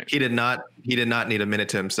 All right. He did not need a minute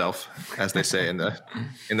to himself, as they say in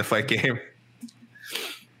the fight game.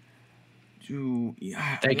 Thank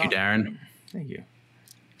you, Darren. Thank you.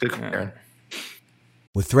 Good call, Darren.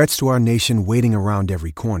 With threats to our nation waiting around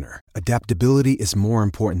every corner, adaptability is more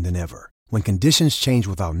important than ever. When conditions change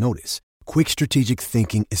without notice, quick strategic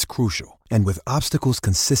thinking is crucial. And with obstacles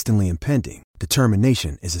consistently impending,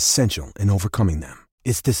 determination is essential in overcoming them.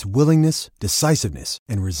 It's this willingness, decisiveness,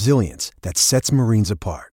 and resilience that sets Marines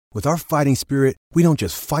apart. With our fighting spirit, we don't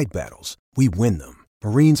just fight battles, we win them.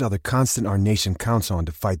 Marines are the constant our nation counts on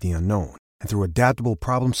to fight the unknown. And through adaptable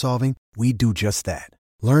problem solving, we do just that.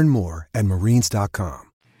 Learn more at Marines.com.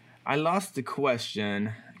 I lost the question.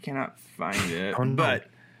 I cannot find it. Oh, no. But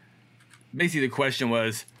basically the question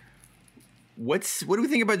was, what do we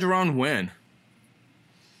think about Deron Winn?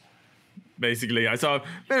 Basically, I saw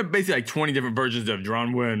basically like 20 different versions of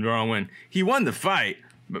Deron Winn. He won the fight,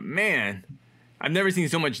 but man, I've never seen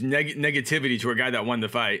so much negativity to a guy that won the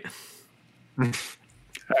fight.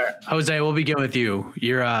 Jose, we'll begin with you.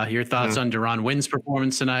 Your thoughts on Deron Winn's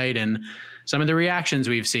performance tonight and some of the reactions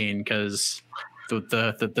we've seen, because the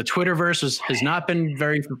Twitterverse has not been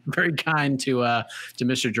very, very kind to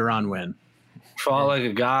Mr. Deron Winn. Fought like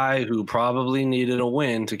a guy who probably needed a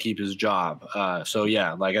win to keep his job. So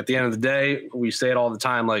yeah, like at the end of the day, we say it all the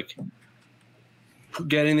time, like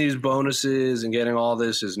getting these bonuses and getting all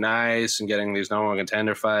this is nice, and getting these number one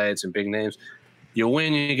contender fights and big names. You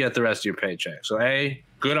win, you get the rest of your paycheck. So A,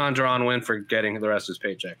 good on Deron Winn for getting the rest of his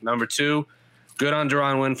paycheck. Number two, good on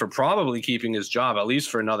Deron Winn for probably keeping his job, at least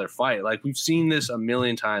for another fight. Like, we've seen this a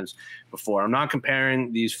million times before. I'm not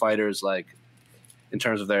comparing these fighters, like, in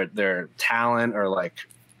terms of their talent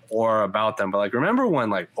or about them. But, like, remember when,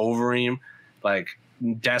 like, Overeem, like,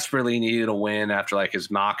 desperately needed a win after, like, his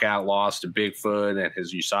knockout loss to Bigfoot and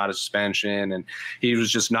his USADA suspension, and he was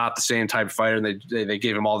just not the same type of fighter, and they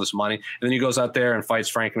gave him all this money. And then he goes out there and fights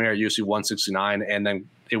Frank Mir at UFC 169, and then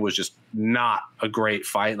it was just not a great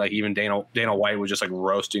fight. Like, even Dana White was just, like,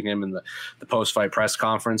 roasting him in the post-fight press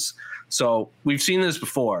conference. So we've seen this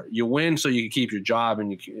before. You win so you can keep your job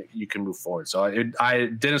and you can move forward. So it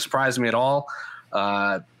didn't surprise me at all.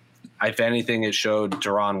 If anything, it showed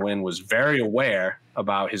Deron Winn was very aware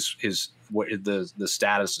about the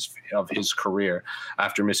status of his career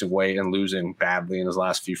after missing weight and losing badly in his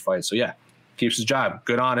last few fights. So yeah, keeps his job.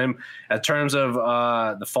 Good on him. In terms of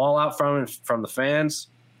the fallout from the fans,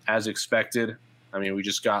 as expected. I mean, we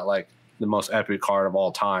just got like the most epic card of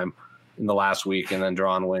all time in the last week, and then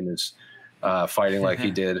Deron Winn is fighting like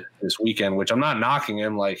he did this weekend, which I'm not knocking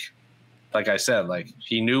him. Like I said, like,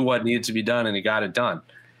 he knew what needed to be done and he got it done.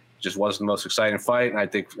 Just wasn't the most exciting fight, and I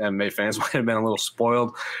think MMA fans might have been a little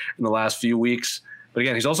spoiled in the last few weeks. But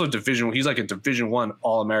again, he's also he's like a Division I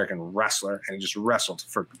All-American wrestler, and he just wrestled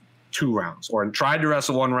for 2 rounds, or tried to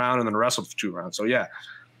wrestle 1 round and then wrestled for 2 rounds. So yeah,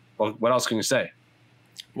 well, what else can you say?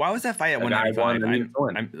 Why was that fight at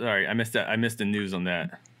 195? I'm sorry, I missed that. I missed the news on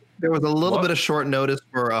that. There was a little bit of short notice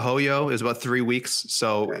for Ahoyo. It was about 3 weeks.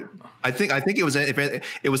 So I think it was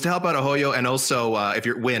to help out Ahoyo, and also if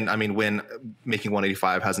you're Winn making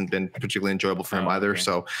 185 hasn't been particularly enjoyable for him either. Okay.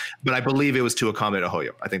 So, but I believe it was to accommodate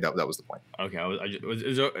Ahoyo. I think that was the point. Okay,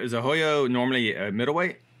 is Ahoyo normally a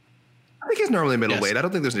middleweight? I think he's normally middleweight. Yes. I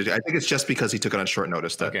don't think there's I think it's just because he took it on short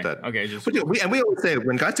notice. We always say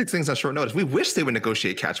when guys take things on short notice, we wish they would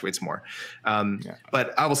negotiate catch weights more.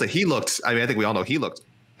 But I will say he looked. I think we all know he looked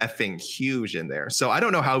effing huge in there. So I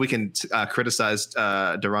don't know how we can criticize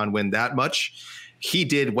Deron Winn that much. He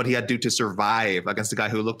did what he had to do to survive against a guy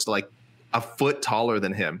who looked like a foot taller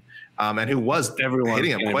than him, and who was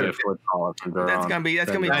hitting him quite a foot taller. That's gonna be. I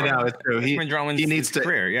know, it's true. He needs to.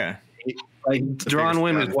 Career, yeah. Like Deron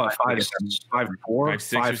Winn is what 5'4",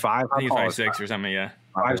 5'5", 5'6" or something. Yeah,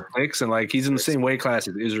 5'6", and like he's in the same weight class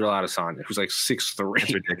as Israel Adesanya, who's like 6'3".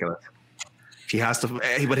 It's ridiculous. He has to,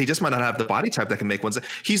 but he just might not have the body type that can make 170.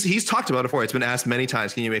 He's talked about it before. It's been asked many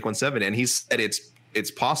times, can you make 170? And he said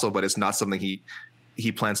it's possible, but it's not something he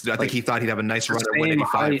plans to do. I think he thought he'd have a nice run at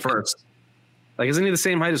 185 first. Like, isn't he the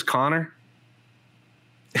same height as Connor?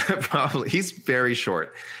 Probably. He's very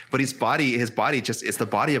short, but his body just, it's the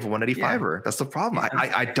body of a 185er. Yeah. That's the problem.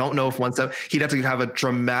 I don't know if 170, he'd have to have a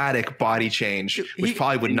dramatic body change, which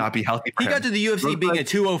probably would not be healthy for him. Got to the UFC being a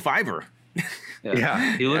 205er.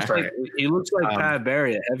 Yeah. He looks like Pat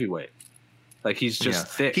Barry at heavyweight. Like he's just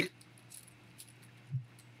thick.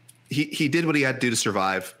 He did what he had to do to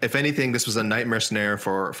survive. If anything, this was a nightmare scenario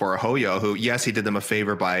for Hoyo, who, yes, he did them a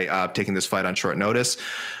favor by taking this fight on short notice,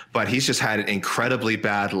 but he's just had incredibly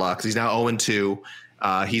bad luck. He's now 0-2.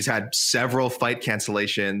 He's had several fight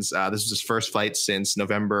cancellations. This was his first fight since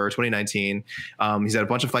November 2019. He's had a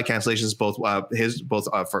bunch of fight cancellations, both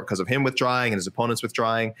because of him withdrawing and his opponents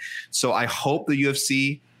withdrawing. So I hope the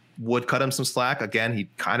UFC would cut him some slack. Again, he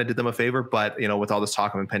kind of did them a favor, but with all this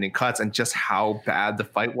talk of impending cuts and just how bad the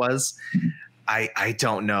fight was, I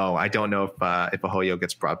don't know. I don't know if Ahoyo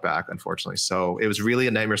gets brought back, unfortunately. So it was really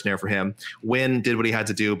a nightmare scenario for him. Wynn did what he had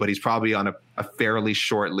to do, but he's probably on a fairly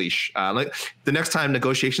short leash. Like the next time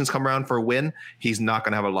negotiations come around for Wynn, he's not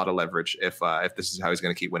going to have a lot of leverage if this is how he's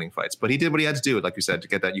going to keep winning fights. But he did what he had to do, like you said, to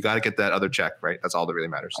get that. You got to get that other check, right? That's all that really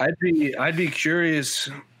matters. I'd be curious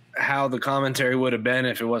how the commentary would have been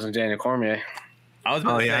if it wasn't Daniel Cormier. I was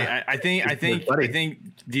about to say, I think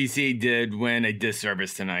DC did win a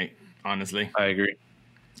disservice tonight. Honestly, I agree,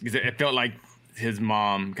 because it felt like his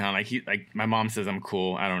mom kind of like my mom says I'm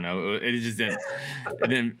cool. I don't know. It just didn't.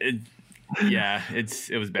 It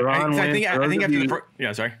was bad. I think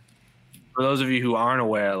after sorry. For those of you who aren't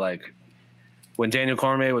aware, like when Daniel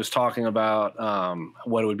Cormier was talking about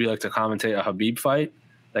what it would be like to commentate a Khabib fight,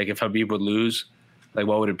 like if Khabib would lose, like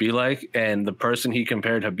what would it be like? And the person he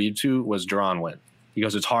compared Khabib to was Deron Wynn. He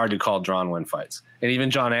goes, it's hard to call Deron Wynn fights. And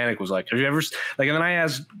even John Anik was like, have you ever like? And then I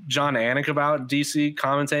asked John Anik about DC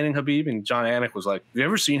commentating Khabib, and John Anik was like, have you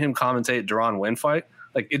ever seen him commentate Deron Wynn fight?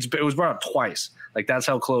 Like it was brought up twice. Like that's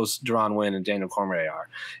how close Deron Wynn and Daniel Cormier are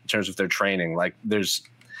in terms of their training. Like if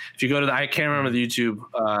you go to I can't remember the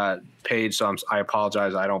YouTube page, so I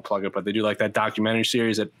apologize, I don't plug it, but they do like that documentary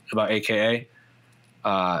series about AKA,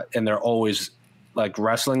 and they're always like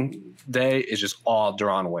wrestling day is just all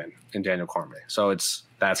Deron Wynn and Daniel Cormier. So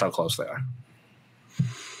that's how close they are.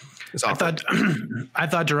 I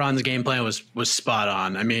thought Deron's game plan was spot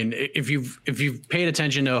on. I mean, if you've paid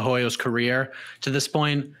attention to Ahoyo's career to this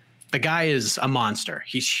point, the guy is a monster.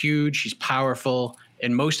 He's huge, he's powerful,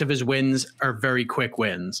 and most of his wins are very quick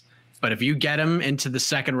wins. But if you get him into the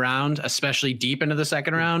second round, especially deep into the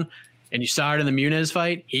second round, and you saw it in the Muniz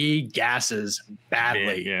fight, he gasses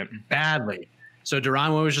badly. Badly. So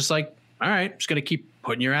Deron was just like, all right, I'm just going to keep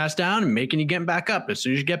putting your ass down and making you get back up. As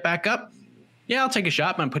soon as you get back up, yeah, I'll take a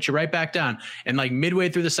shot, but I'm going to put you right back down. And like midway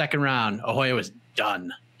through the second round, Ahoyo was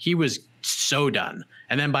done. He was so done.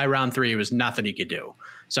 And then by round 3, it was nothing he could do.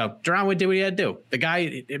 So Deron would do what he had to do. The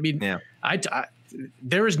guy, I mean, yeah.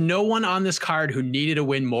 There is no one on this card who needed a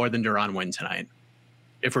win more than Deron Wynn tonight,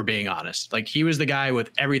 if we're being honest. Like he was the guy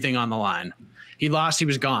with everything on the line. He lost, he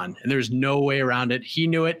was gone, and there's no way around it. He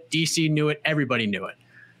knew it. DC knew it. Everybody knew it.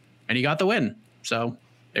 And he got the win. So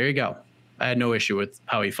there you go. I had no issue with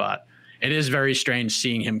how he fought. It is very strange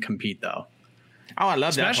seeing him compete, though. Oh, I love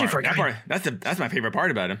especially that part. That part. That's my favorite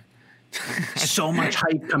part about him. So much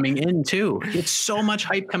hype coming in, too. It's so much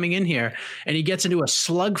hype coming in here. And he gets into a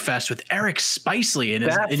slugfest with Eric Spicely in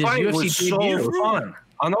his UFC was debut. So fun.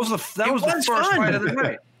 And that was the first fight of the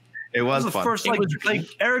night. It was the fun. First, like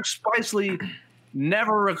Eric Spicely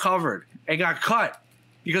never recovered and got cut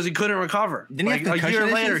because he couldn't recover. Like a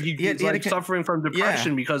year later, he was suffering from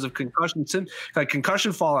depression because of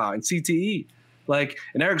concussion fallout and CTE. Like,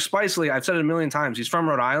 and Eric Spicely, I've said it a million times, he's from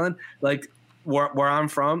Rhode Island. Like where I'm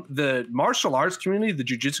from, the martial arts community, the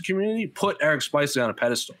jiu-jitsu community put Eric Spicely on a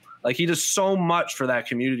pedestal. Like he does so much for that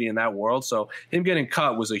community in that world. So him getting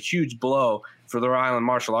cut was a huge blow for the Rhode Island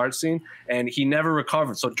martial arts scene, and he never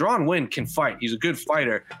recovered. So Deron Wynn can fight. He's a good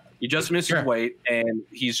fighter. He just missed his weight, and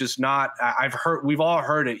he's just not. We've all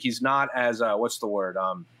heard it. He's not as what's the word?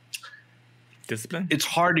 Discipline. It's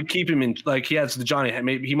hard to keep him in. Like he has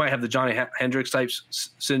maybe he might have the Johnny Hendricks type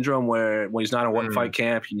syndrome where when he's not in fight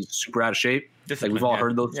camp, he's super out of shape. Like we've all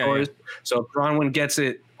heard those stories. Yeah. So if Deron Wynn gets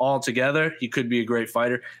it all together, he could be a great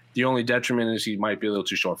fighter. The only detriment is he might be a little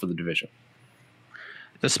too short for the division.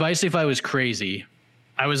 The Spicely fight was crazy.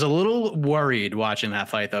 I was a little worried watching that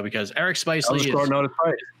fight, though, because Eric Spicely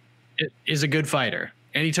is a good fighter.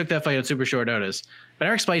 And he took that fight at super short notice. But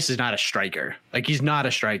Eric Spicely is not a striker. Like, he's not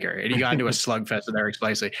a striker. And he got into a slugfest with Eric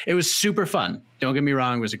Spicely. It was super fun. Don't get me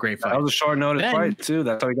wrong. It was a great fight. That was a short notice fight, too.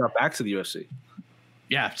 That's how he got back to the UFC.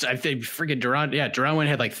 Yeah. I think freaking Deron Wynn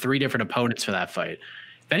had like 3 different opponents for that fight.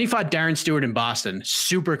 Then he fought Darren Stewart in Boston.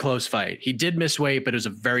 Super close fight. He did miss weight, but it was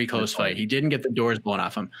a very close fight. He didn't get the doors blown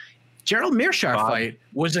off him. Gerald Mearshart fight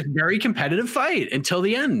was a very competitive fight until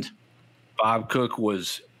the end. Bob Cook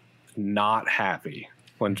was not happy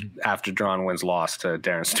after Deron Wynn's loss to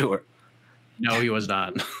Darren Stewart. No, he was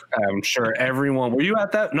not. I'm sure everyone. Were you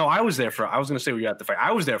at that? No, I was there for. I was going to say, were you at the fight?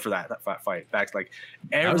 I was there for that fight. Back like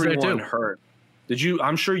everyone heard. Did you?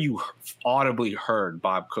 I'm sure you audibly heard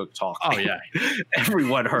Bob Cook talk. Oh yeah,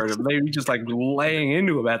 everyone heard him. Maybe just like laying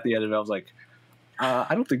into him at the end of it. I was like,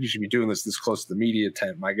 I don't think you should be doing this close to the media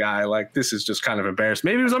tent, my guy. Like, this is just kind of embarrassing.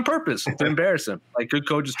 Maybe it was on purpose to embarrass him. Like, good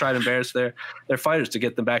coaches try to embarrass their fighters to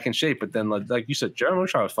get them back in shape. But then, like you said, Jeremy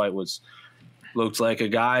Charles' fight looks like a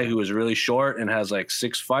guy who is really short and has like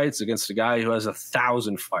 6 fights against a guy who has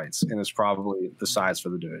 1,000 fights and is probably the size for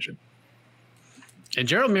the division. And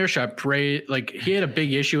Gerald Meerschaert he had a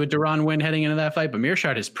big issue with Deron Winn heading into that fight, but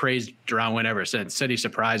Meerschaert has praised Deron Winn ever since. Said he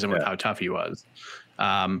surprised him with how tough he was.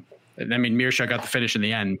 I mean, Meerschaert got the finish in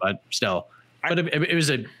the end, but still. But it was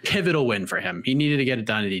a pivotal win for him. He needed to get it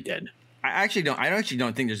done, and he did. I actually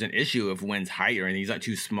don't think there's an issue of Wynn's height or anything. He's not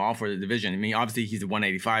too small for the division. I mean, obviously he's a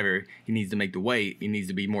 185er. He needs to make the weight. He needs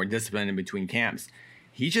to be more disciplined in between camps.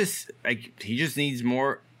 He just needs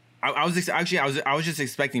more. I was just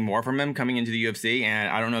expecting more from him coming into the UFC, and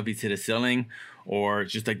I don't know if he's hit a ceiling or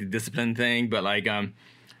just like the discipline thing, but like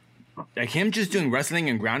him just doing wrestling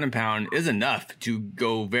and ground and pound is enough to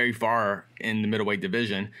go very far in the middleweight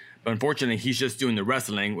division. But unfortunately, he's just doing the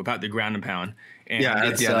wrestling without the ground and pound. And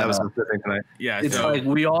that was the thing tonight. Yeah, it's like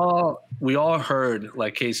we all heard,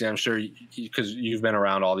 like Casey, I'm sure because you've been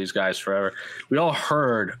around all these guys forever. We all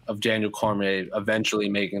heard of Daniel Cormier eventually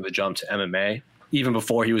making the jump to MMA, even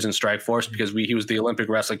before he was in Strikeforce, because he was the Olympic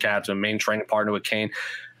wrestling captain, main training partner with Kane.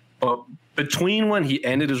 But between when he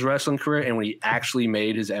ended his wrestling career and when he actually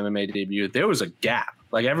made his MMA debut, there was a gap.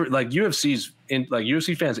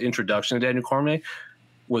 UFC fans' introduction to Daniel Cormier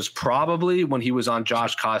was probably when he was on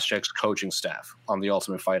Josh Koscheck's coaching staff on The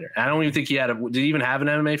Ultimate Fighter. And I don't even think did he even have an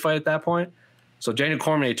MMA fight at that point? So Daniel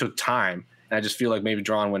Cormier took time, and I just feel like maybe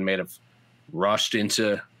Deron Winn may have rushed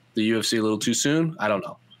into the UFC a little too soon. I don't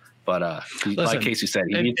know. But like Casey said,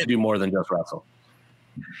 he needs to do more than just wrestle.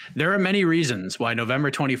 There are many reasons why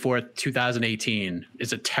November 24th, 2018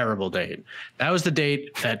 is a terrible date. That was the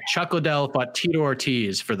date that Chuck Liddell fought Tito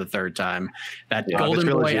Ortiz for the 3rd time. That Golden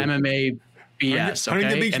Boy MMA BS.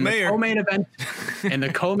 Okay? And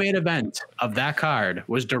the co-main event of that card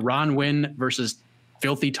was Deron Winn versus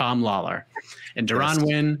Filthy Tom Lawler. And Deron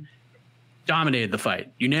Winn dominated the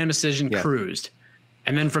fight. Unanimous decision, cruised.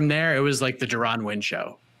 And then from there, it was like the Deron Winn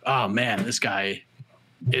show. Oh man, this guy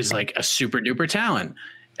is like a super duper talent.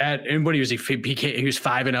 And what he was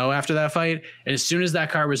 5-0 after that fight. And as soon as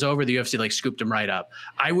that card was over, the UFC like scooped him right up.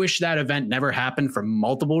 I wish that event never happened for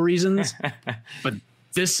multiple reasons, but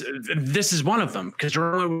this is one of them, because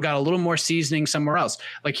Deron got a little more seasoning somewhere else.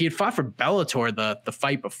 Like he had fought for Bellator the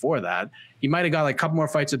fight before that. He might have got like a couple more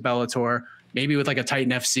fights with Bellator, maybe with like a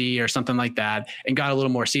Titan FC or something like that, and got a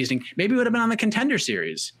little more seasoning. Maybe would have been on the Contender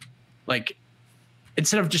Series. Like,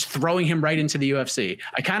 instead of just throwing him right into the UFC.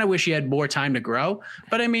 I kind of wish he had more time to grow.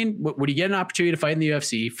 But I mean, would he get an opportunity to fight in the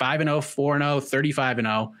UFC? 5-0, 4-0,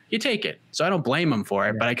 35-0, you take it. So I don't blame him for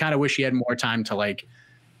it, but I kind of wish he had more time to like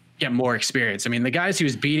get more experience. I mean, the guys he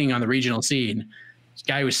was beating on the regional scene, this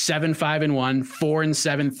guy was 7-5-1,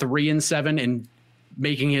 4-7, 3-7, and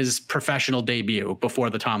making his professional debut before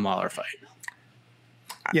the Tom Lawler fight.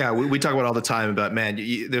 Yeah, we talk about all the time about, man,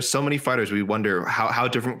 there's so many fighters. We wonder how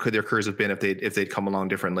different could their careers have been if they'd come along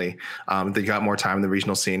differently. They got more time in the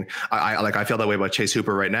regional scene. I feel that way about Chase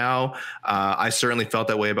Hooper right now. I certainly felt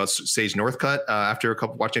that way about Sage Northcutt after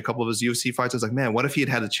watching a couple of his UFC fights. I was like, man, what if he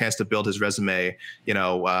had a chance to build his resume,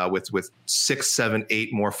 with 6, 7,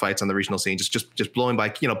 8 more fights on the regional scene, just blowing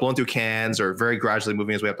through cans or very gradually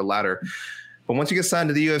moving his way up the ladder. But once you get signed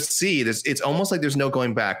to the UFC, it's almost like there's no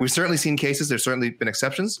going back. We've certainly seen cases. There's certainly been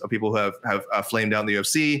exceptions of people who have flamed out in the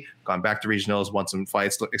UFC, gone back to regionals, won some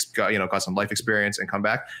fights, got some life experience and come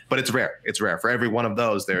back. But it's rare. It's rare. For every one of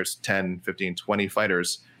those, there's 10, 15, 20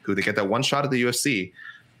 fighters who they get that one shot at the UFC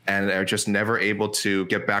and are just never able to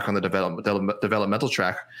get back on the developmental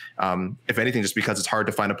track. If anything, just because it's hard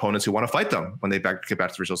to find opponents who want to fight them when they get back to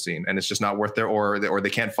the regional scene, and it's just not worth or they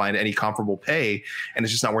can't find any comparable pay, and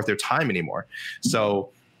it's just not worth their time anymore. So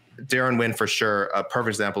Deron Winn, for sure, a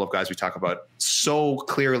perfect example of guys we talk about, so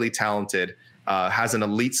clearly talented, has an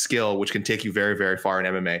elite skill which can take you very, very far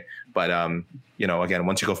in MMA. But again,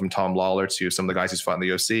 once you go from Tom Lawler to some of the guys he's fought in the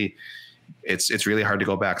UFC, it's really hard to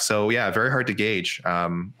go back. So yeah, very hard to gauge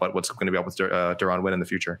what's going to be up with Deron Winn in the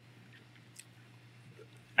future.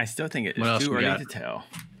 I still think it's too early to tell.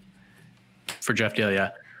 For Jeff Deal,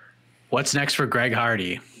 yeah. What's next for Greg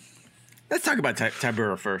Hardy? Let's talk about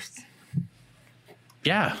Tybura first.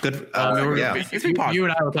 Yeah. Good. You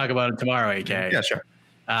and I will talk about it tomorrow, AK. Yeah, sure.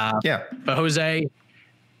 But Jose,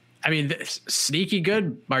 I mean, sneaky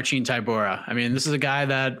good Marcin Tybura. I mean, this is a guy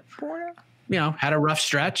that, had a rough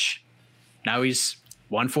stretch. Now he's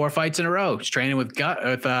won 4 fights in a row. He's training with Jan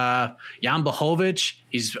Blachowicz.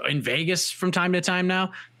 He's in Vegas from time to time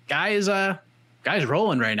now. Guy's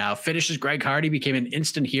rolling right now. Finishes Greg Hardy, became an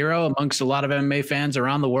instant hero amongst a lot of MMA fans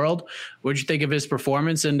around the world. What did you think of his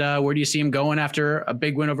performance, and where do you see him going after a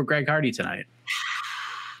big win over Greg Hardy tonight?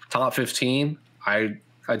 Top 15. I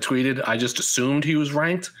tweeted, I just assumed he was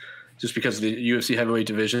ranked just because the UFC heavyweight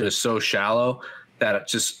division is so shallow that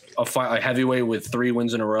just a heavyweight with 3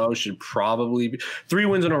 wins in a row should probably be 3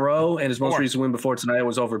 wins in a row. And his most recent win before tonight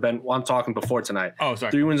was over Ben. Well, I'm talking before tonight. Oh,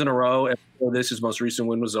 sorry. 3 wins in a row. And before this, his most recent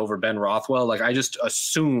win was over Ben Rothwell. Like, I just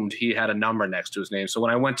assumed he had a number next to his name. So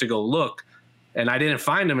when I went to go look and I didn't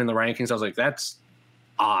find him in the rankings, I was like, that's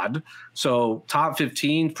odd. So top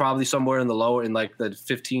 15, probably somewhere in the lower, in like the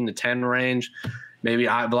 15 to 10 range. Maybe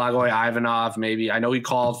Blagoy Ivanov. Maybe I know he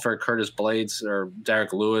called for Curtis Blades or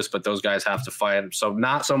Derek Lewis, but those guys have to fight. So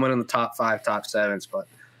not someone in the top 5, top 7s, but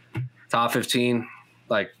top 15,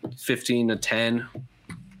 like 15 to 10.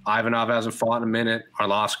 Ivanov hasn't fought in a minute.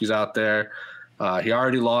 Arlovsky's out there. He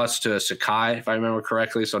already lost to Sakai, if I remember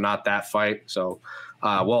correctly, so not that fight. So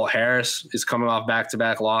Walt Harris is coming off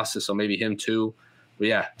back-to-back losses, so maybe him too. But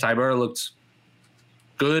yeah, Tybura looked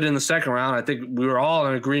good in the second round. I think we were all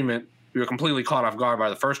in agreement. We were completely caught off guard by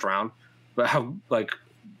the first round, but how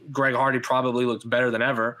Greg Hardy probably looked better than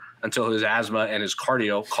ever until his asthma and his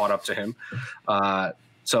cardio caught up to him.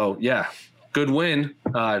 So yeah, good win,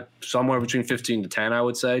 somewhere between 15 to 10, I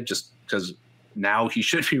would say, just because now he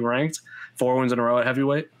should be ranked 4 wins in a row at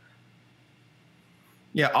heavyweight.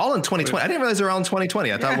 Yeah, all in 2020. I didn't realize they were all in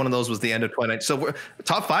 2020. I thought one of those was the end of 2019. So we're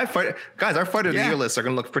top 5 fight guys. Our fighter of the year lists are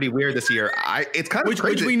going to look pretty weird this year. It's kind of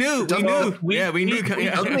crazy. Which we knew. We knew.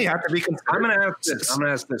 Doesn't he have to be considered? I'm going to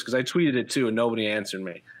ask this because I tweeted it too and nobody answered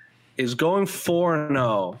me. Is going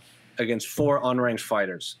 4-0 against 4 unranked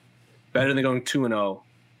fighters better than going 2-0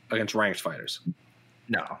 against ranked fighters?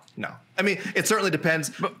 No. I mean, it certainly depends.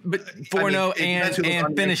 But 4-0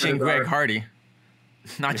 and finishing Greg Hardy,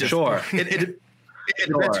 not just sure. It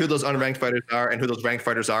depends who those unranked fighters are and who those ranked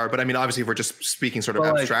fighters are. But I mean, obviously, if we're just speaking sort of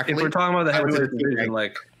abstractly, if we're talking about the heavyweight division,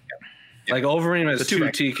 like Overeem has 2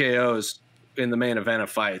 TKOs in the main event of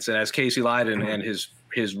fights, and as Casey Leiden and his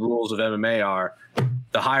rules of MMA are,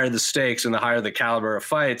 the higher the stakes and the higher the caliber of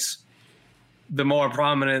fights, the more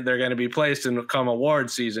prominent they're going to be placed in come award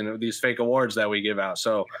season, these fake awards that we give out.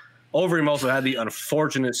 So Overeem also had the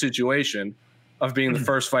unfortunate situation of being the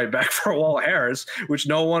first fight back for Walt Harris, which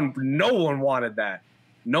no one wanted that.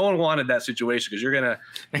 No one wanted that situation because you're gonna.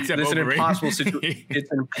 It's an impossible situation.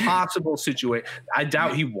 It's an impossible situation. I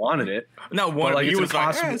doubt he wanted it. No, he was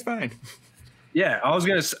like, it's fine. Yeah,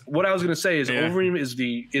 what I was gonna say is Overeem is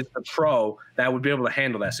the pro that would be able to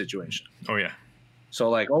handle that situation. Oh yeah. So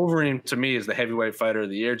like Overeem to me is the heavyweight fighter of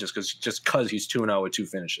the year just because he's 2-0 with 2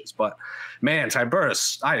 finishes. But man, Tybura,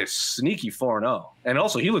 sneaky 4-0, and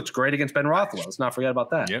also he looked great against Ben Rothwell. Let's not forget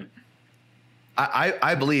about that. Yep.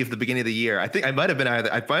 I believe the beginning of the year. I think I might have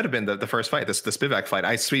been the first fight, the Spivak fight.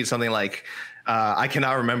 I tweeted something like, I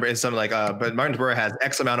cannot remember. It's something like, but Martin Tybura has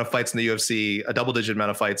X amount of fights in the UFC, a double-digit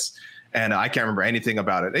amount of fights, and I can't remember anything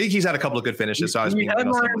about it. He's had a couple of good finishes. So I was he had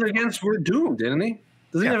one against Verdum, didn't he?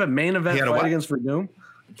 Doesn't he have a main event fight against Verdum?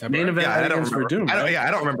 Main event against Verdum.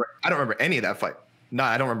 I don't remember any of that fight. No,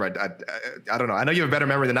 I don't remember. I don't know. I know you have a better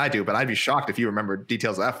memory than I do, but I'd be shocked if you remember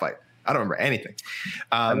details of that fight. I don't remember anything.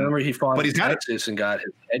 I remember he fought in Texas and got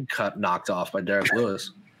his head knocked off by Derek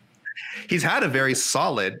Lewis. He's had a very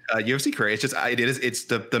solid UFC career. It's just it's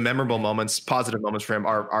the memorable moments, positive moments for him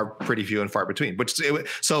are pretty few and far between.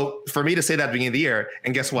 So for me to say that at the beginning of the year,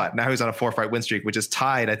 and guess what? Now he's on a 4-fight win streak, which is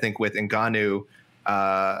tied, I think, with Ngannou.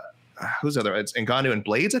 Who's the other? It's Ngannou and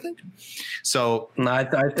Blades, I think. So no, I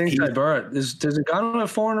think Tybura does Ngannou have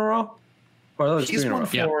 4 in a row? He's won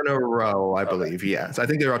 4 in a row, I believe. Yeah, so I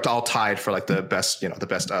think they're all tied for like the best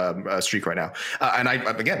streak right now. And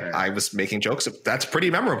I was making jokes. That's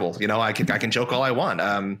pretty memorable. I can joke all I want.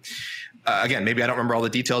 Again, maybe I don't remember all the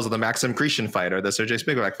details of the Maxim Grecian fight or the Sergey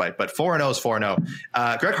Spivak fight, but 4-0 is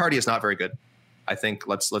 4-0. Greg Hardy is not very good. I think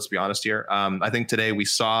let's be honest here. I think today we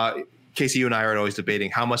saw. Casey, you and I are always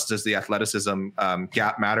debating how much does the athleticism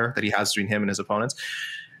gap matter that he has between him and his opponents.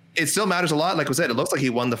 It still matters a lot. Like I said, it looks like he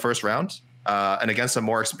won the first round. And against a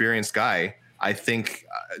more experienced guy, I think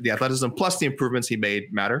the athleticism plus the improvements he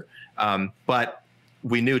made matter. But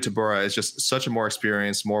we knew Tybura is just such a more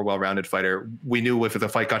experienced, more well-rounded fighter. We knew if the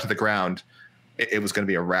fight got to the ground, it was going to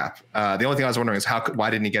be a wrap. The only thing I was wondering is why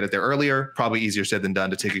didn't he get it there earlier? Probably easier said than done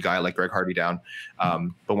to take a guy like Greg Hardy down.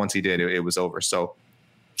 But once he did, it was over. So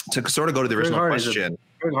to sort of go to the original question.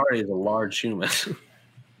 Greg Hardy is a large human.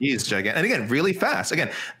 He's gigantic. And again, really fast.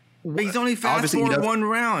 Again, but he's only fast for one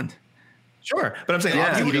round. Sure. But I'm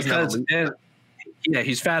saying,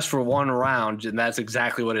 he's fast for one round, and that's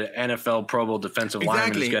exactly what an NFL Pro Bowl defensive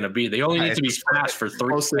lineman is going to be. They only need to be fast for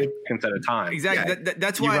 3 seconds at a time. Exactly. Yeah.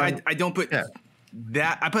 That's why I don't put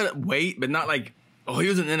that. I put weight, but not like, oh, he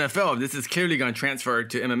was in the NFL. This is clearly going to transfer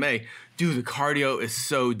to MMA. Dude, the cardio is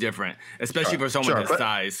so different, especially for someone his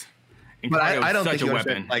size. And but cardio I don't is such think a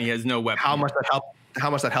weapon. Like, he has no weapon. How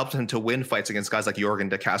much that helped him to win fights against guys like Yorgan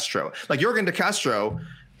De Castro. Like Yorgan De Castro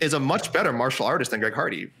is a much better martial artist than Greg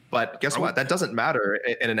Hardy. But guess what? That doesn't matter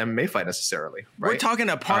in an MMA fight necessarily. Right? We're talking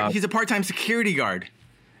he's a part-time security guard.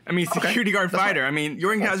 I mean, security guard fighter. Fine. I mean,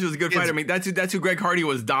 Yorgan Castro was a good fighter. I mean, that's who Greg Hardy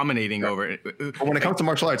was dominating over. But when it comes to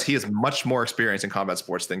martial arts, he is much more experienced in combat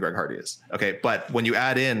sports than Greg Hardy is. Okay, but when you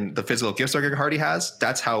add in the physical gifts that Greg Hardy has,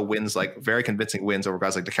 that's how wins, like very convincing wins over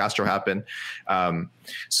guys like De Castro happen.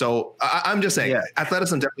 So I'm just saying,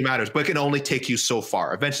 athleticism definitely matters, but it can only take you so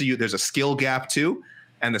far. Eventually, there's a skill gap too.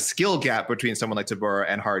 And the skill gap between someone like Tybura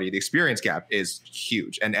and Hardy, the experience gap is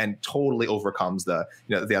huge and totally overcomes the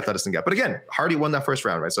athleticism gap. But again, Hardy won that first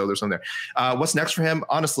round, right? So there's something there. What's next for him?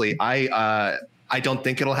 Honestly, I don't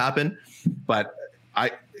think it'll happen, but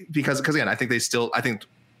because again, I think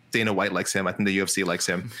Dana White likes him. I think the UFC likes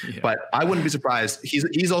him, but I wouldn't be surprised.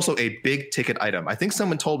 He's also a big ticket item. I think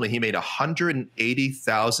someone told me he made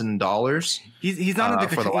 $180,000. He's not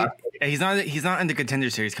in the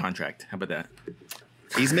Contender Series contract. How about that?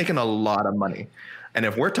 He's making a lot of money. And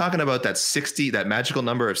if we're talking about that magical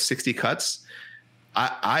number of 60 cuts,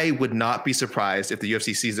 I would not be surprised if the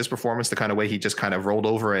UFC sees this performance the kind of way he just kind of rolled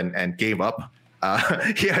over and gave up.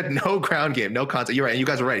 He had no ground game, no contact. You're right. And you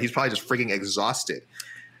guys are right. He's probably just freaking exhausted.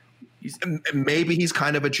 Maybe he's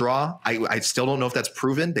kind of a draw. I still don't know if that's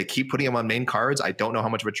proven. They keep putting him on main cards. I don't know how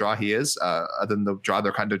much of a draw he is, other than the draw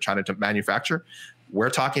they're kind of trying to manufacture. We're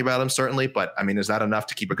talking about him certainly, but I mean, is that enough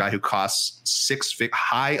to keep a guy who costs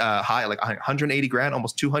high, like 180 grand,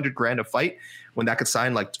 almost 200 grand a fight, when that could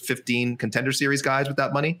sign like 15 Contender Series guys with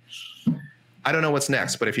that money? I don't know what's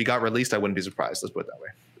next, but if he got released, I wouldn't be surprised. Let's put it that way.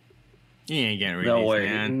 He ain't getting released,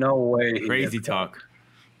 man. No way. Crazy talk.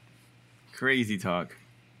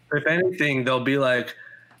 If anything, they'll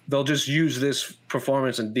just use this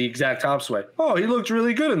performance in the exact opposite way. Oh, he looked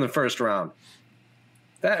really good in the first round.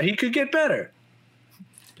 That he could get better.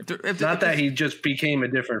 Not that he just became a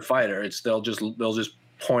different fighter. It's they'll just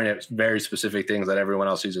point at very specific things that everyone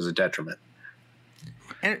else sees as a detriment.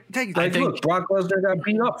 And look, Brock Lesnar got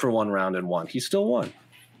beat up for one round and won. He still won.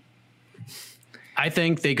 I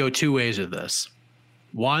think they go two ways with this.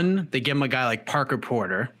 One, they give him a guy like Parker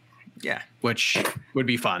Porter, which would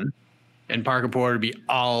be fun, and Parker Porter would be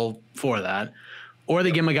all for that. Or they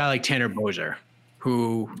give him a guy like Tanner Boser,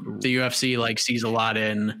 who the UFC sees a lot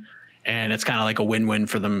in. And it's kind of like a win-win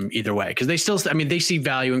for them either way. Because they see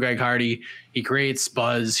value in Greg Hardy. He creates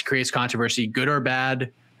buzz, creates controversy, good or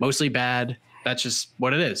bad, mostly bad. That's just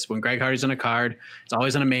what it is. When Greg Hardy's on a card, it's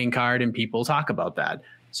always on a main card, and people talk about that.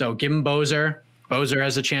 So give him Boser. Boser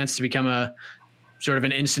has a chance to become a sort of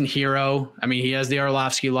an instant hero. I mean, he has the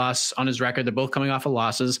Arlovsky loss on his record. They're both coming off of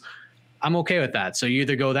losses. I'm okay with that. So you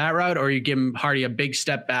either go that route or you give him Hardy a big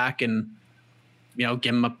step back and, give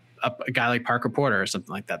him a guy like Parker Porter or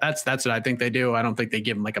something like that. That's what I think they do. I don't think they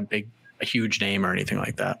give him like a huge name or anything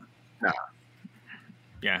like that. No.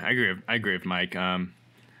 Yeah, I agree with Mike.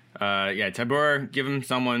 Tybura, give him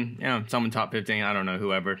someone top 15. I don't know,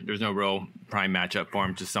 whoever. There's no real prime matchup for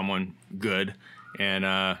him, just someone good. And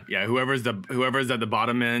whoever's at the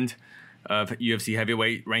bottom end of UFC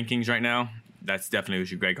heavyweight rankings right now, that's definitely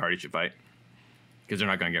who Greg Hardy should fight. Because they're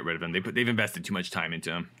not going to get rid of him. They've invested too much time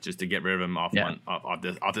into him just to get rid of him off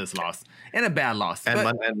this loss, and a bad loss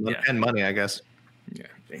and money, I guess. Yeah,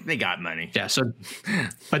 they got money. Yeah. So,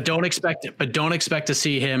 but don't expect to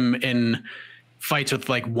see him in fights with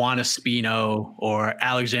like Juan Espino or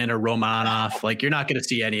Alexander Romanov. Like, you're not going to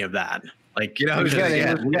see any of that. Like, who's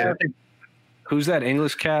that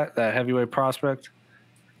English cat? That heavyweight prospect?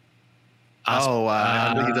 He's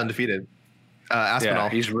undefeated. Aspinall. Yeah,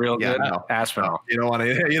 he's real good. No. Aspinall. You don't want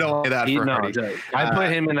that for Hardy. I put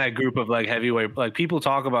him in that group of like heavyweight. Like, people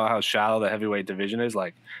talk about how shallow the heavyweight division is.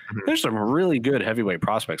 Like, there's some really good heavyweight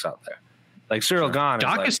prospects out there. Like Cyril Gane.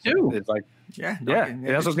 Dawkins too. It's like that's what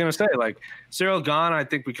I was gonna say. Like Cyril Gane, I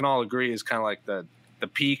think we can all agree is kind of like the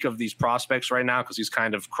peak of these prospects right now, because he's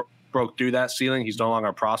kind of broke through that ceiling. He's no longer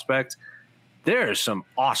a prospect. There's some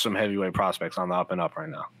awesome heavyweight prospects on the up and up right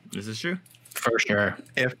now. This is true. For sure.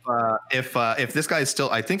 If this guy is still,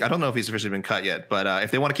 I don't know if he's officially been cut yet, but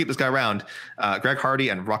if they want to keep this guy around, Greg Hardy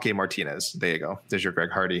and Roque Martinez. There you go. There's your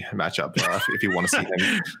Greg Hardy matchup. If you want to see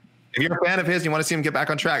him, if you're a fan of his, and you want to see him get back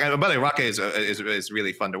on track. And by the way, Roque is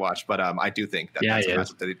really fun to watch. But I do think that that's a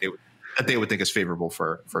matchup that they would think is favorable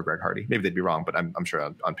for Greg Hardy. Maybe they'd be wrong, but I'm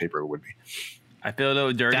sure on paper it would be. I feel a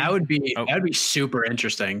little dirty. That would be super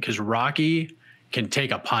interesting because Rocky can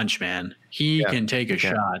take a punch, man. He can take a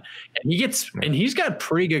shot, and he's got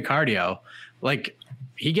pretty good cardio. Like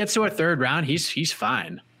he gets to a third round, he's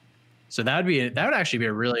fine. So that would actually be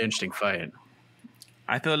a really interesting fight.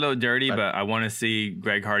 I feel a little dirty, but I want to see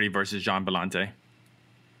Greg Hardy versus Jean Belante.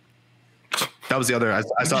 That was the other. I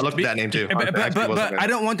looked at that name too. But I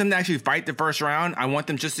don't want them to actually fight the first round. I want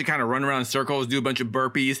them just to kind of run around in circles, do a bunch of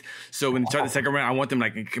burpees. So when they start the second round, I want them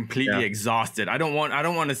like completely exhausted. I don't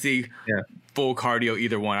want to see full cardio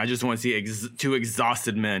either one. I just want to see two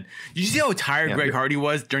exhausted men. Did you see how tired Greg Hardy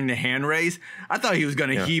was during the hand raise? I thought he was going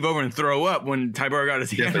to heave over and throw up when Tybura got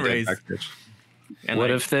his hand raised. And what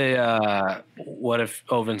if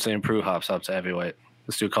Ovin St. Preux hops up to heavyweight?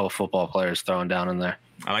 Let's do a couple football players throwing down in there.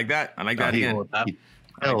 I like that.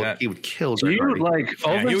 He would kill Greg Hardy.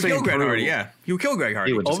 He would kill Greg Hardy. Yeah, he would kill Greg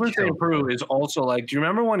Hardy. Ovin St. Preux is also like. Do you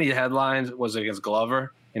remember when he headlined? Was it against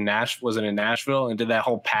Glover in Was it in Nashville? And did that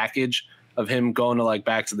whole package of him going to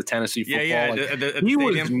back to the Tennessee football? He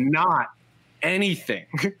was not anything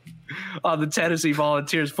on the Tennessee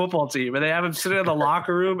Volunteers football team, and they have him sitting in the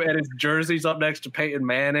locker room, and his jersey's up next to Peyton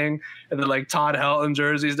Manning, and then Todd Helton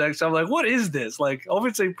jersey's next. I'm like, what is this?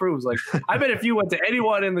 Ovin St. Preux was I bet if you went to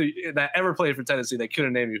anyone that ever played for Tennessee, they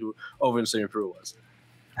couldn't name you who Ovin St. Preux was.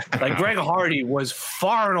 Greg Hardy was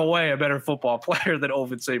far and away a better football player than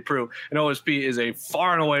Ovin St. Preux, and OSP is a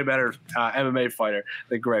far and away better MMA fighter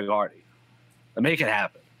than Greg Hardy. Make it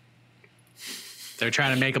happen. They're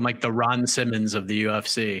trying to make him like the Ron Simmons of the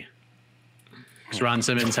UFC. Because Ron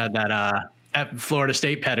Simmons had that at Florida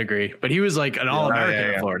State pedigree, but he was like an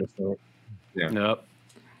All-American at Florida State. Yeah. Nope.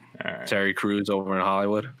 Right. Terry Crews over in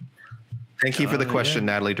Hollywood. Thank you for the question,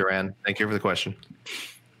 Natalie Duran. Thank you for the question.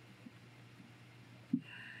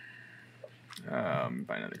 Find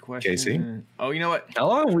another question. Casey? Oh, you know what?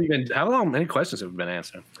 How many questions have we been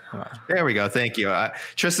answering? There we go. Thank you.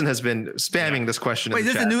 Tristan has been spamming this question. Wait,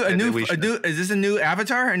 is this a new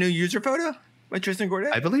avatar, a new user photo by Tristan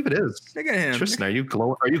Gordet? I believe it is. Look at him. Tristan, are you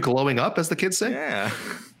glowing up, as the kids say? Yeah.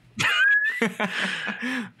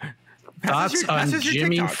 Thoughts on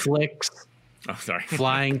Jimmy Flick's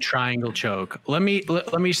flying triangle choke? Let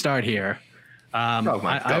me start here.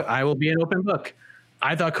 I will be an open book.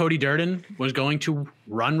 I thought Cody Durden was going to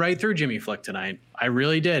run right through Jimmy Flick tonight. I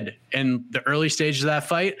really did. In the early stages of that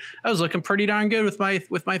fight, I was looking pretty darn good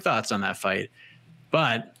with my thoughts on that fight.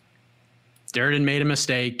 But Durden made a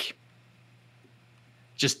mistake.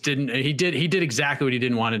 Just didn't. He did exactly what he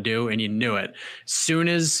didn't want to do, and you knew it. Soon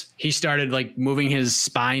as he started moving his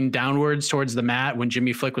spine downwards towards the mat when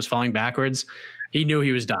Jimmy Flick was falling backwards, he knew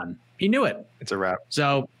he was done. He knew it. It's a wrap.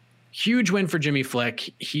 So huge win for Jimmy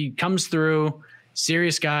Flick. He comes through.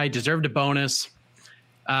 Serious guy, deserved a bonus.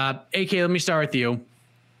 AK, let me start with you.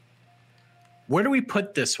 Where do we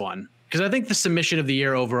put this one? Because I think the submission of the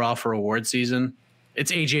year overall for award season,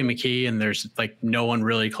 it's AJ McKee, and there's no one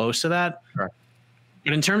really close to that. Sure.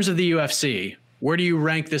 But in terms of the UFC, where do you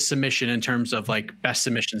rank this submission in terms of best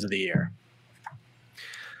submissions of the year?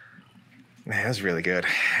 Man, it was really good.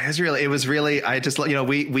 It was really, I just,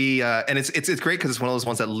 and it's great because it's one of those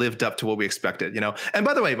ones that lived up to what we expected, And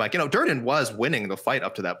by the way, Mike, Durden was winning the fight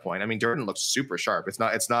up to that point. I mean, Durden looks super sharp. It's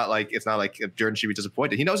not like Durden should be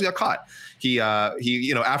disappointed. He knows he got caught. He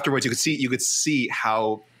afterwards you could see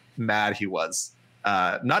how mad he was.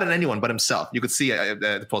 Not at anyone but himself. You could see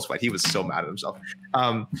the post fight. He was so mad at himself.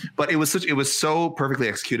 But it was so perfectly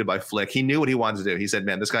executed by Flick. He knew what he wanted to do. He said,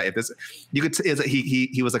 "Man, this guy.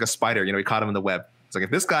 He was like a spider. He caught him in the web. It's like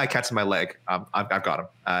if this guy catches my leg, I've got him."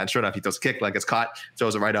 And sure enough, he throws a kick, leg gets caught,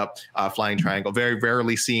 throws it right up, flying triangle. Very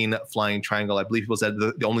rarely seen flying triangle. I believe he was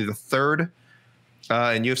only the third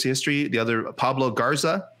in UFC history. The other Pablo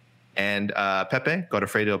Garza and Pepe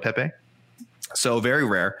Godofredo Pepe. So very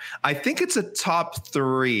rare. I think it's a top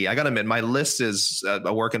 3. I got to admit, my list is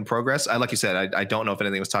a work in progress. Like you said, I don't know if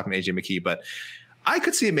anything was talking to AJ McKee, but I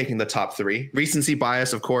could see it making the top 3. Recency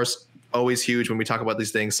bias, of course, always huge when we talk about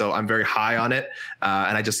these things. So I'm very high on it.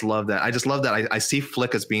 And I just love that. I see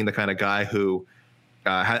Flick as being the kind of guy who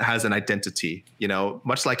has an identity,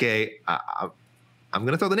 much like I'm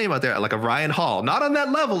going to throw the name out there, like a Ryan Hall. Not on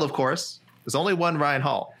that level, of course. There's only one Ryan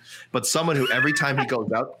Hall. But someone who every time he goes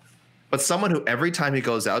out,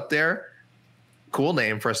 there, cool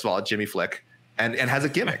name, first of all, Jimmy Flick, and has a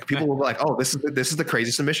gimmick. People will be like, oh, this is the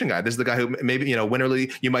crazy submission guy. This is the guy who maybe,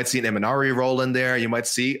 Winnerly, you might see an Imanari roll in there. You might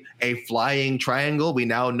see a flying triangle. We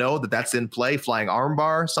now know that that's in play, flying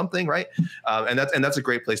armbar, something, right? And that's a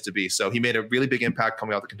great place to be. So he made a really big impact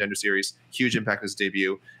coming out the Contender Series, huge impact in his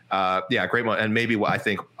debut. Great one. And maybe I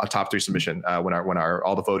think a top 3 submission when our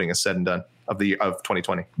all the voting is said and done of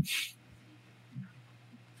 2020.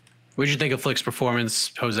 What did you think of Flick's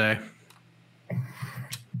performance, Jose?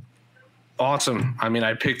 Awesome. I mean,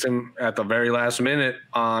 I picked him at the very last minute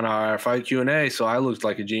on our fight Q&A, so I looked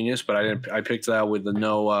like a genius, but I picked that with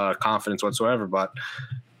no confidence whatsoever. But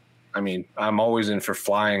I mean, I'm always in for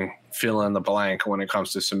flying fill in the blank when it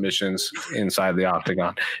comes to submissions inside the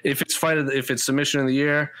octagon. If it's submission of the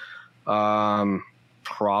year,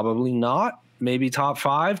 probably not. Maybe top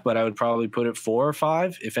 5, but I would probably put it 4 or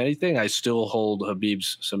 5. If anything, I still hold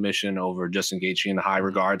Khabib's submission over Justin Gaethje in high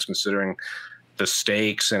regards, considering the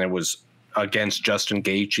stakes, and it was against Justin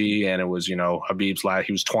Gaethje, and it was, Khabib's last.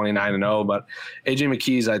 He was 29-0, but AJ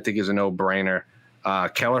McKee's, I think, is a no-brainer.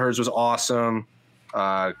 Kelleher's was awesome.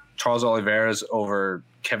 Charles Oliveira's over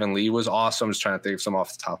Kevin Lee was awesome. I'm just trying to think of some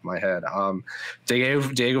off the top of my head.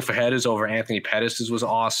 Diego Fajeda's over Anthony Pettis' was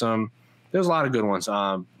awesome. There's a lot of good ones.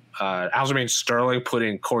 Aljamain Sterling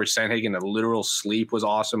putting Corey Sandhagen in a literal sleep was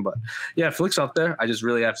awesome. But yeah, Flick's up there. I just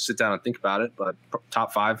really have to sit down and think about it. But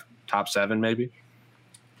top 5, top 7, maybe.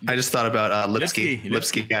 I just thought about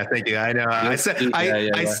Lipsky. Yeah, thank you. I know. I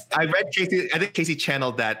read Casey. I think Casey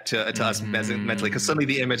channeled that to us mentally, because suddenly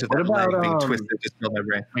the image of that leg being twisted just filled my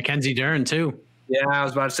brain. Mackenzie Dern too. Yeah, I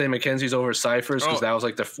was about to say Mackenzie's over Cyphers, because that was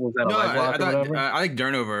like was that a leg lock or whatever? I like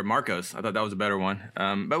Dern over Marcos. I thought that was a better one.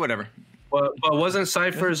 But whatever. But wasn't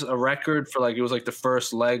Cyphers a record for it was like the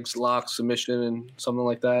first legs lock submission and something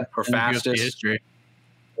like that, or fastest? History.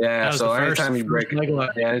 Yeah, so anytime you break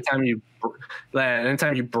anytime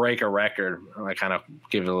you break a record, I kind of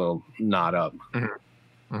give it a little nod up.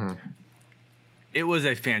 Mm-hmm. Mm-hmm. It was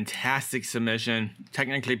a fantastic submission,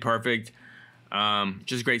 technically perfect,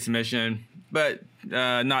 just great submission, but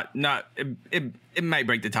it might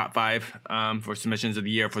break the top 5 for submissions of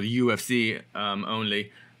the year for the UFC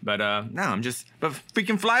only. But but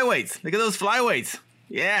freaking flyweights! Look at those flyweights!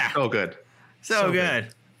 Yeah, so good, so good.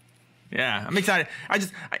 Yeah, I'm excited.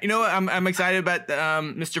 I'm excited about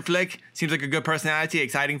Mr. Flick. Seems like a good personality,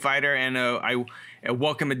 exciting fighter, and a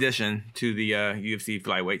welcome addition to the UFC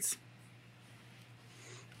flyweights.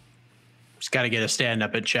 Just got to get a stand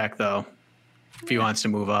up in check though, if he wants to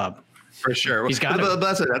move up. For sure, he's got. But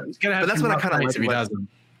that's what I kind of like. If he doesn't.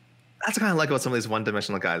 That's kind of like about some of these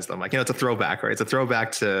one-dimensional guys, though. Like, it's a throwback, right? It's a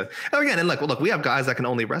throwback to again. And look, we have guys that can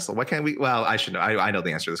only wrestle. Why can't we? Well, I should know. I know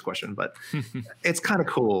the answer to this question, but it's kind of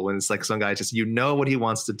cool when it's like some guy just what he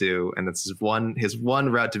wants to do, and it's his one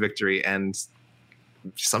route to victory, and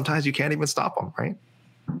sometimes you can't even stop him, right?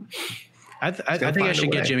 I think I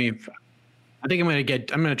should get Jimmy. I think I'm going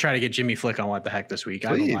to try to get Jimmy Flick on What the Heck this week.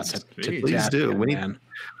 Please do.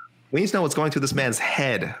 We need to know what's going through this man's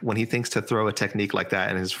head when he thinks to throw a technique like that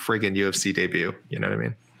in his friggin' UFC debut. You know what I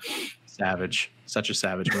mean? Savage. Such a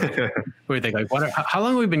savage move. What do you think? How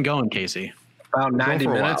long have we been going, Casey? About 90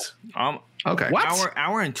 minutes. Okay. What?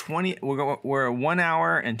 Hour and 20. We're 1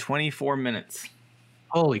 hour and 24 minutes.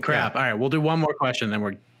 Holy crap. Yeah. All right. We'll do one more question, then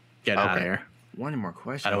we're getting out of here. One more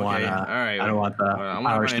question. I don't want all right. I don't want the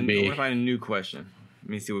hours to be. I want to find a new question. Let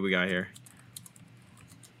me see what we got here.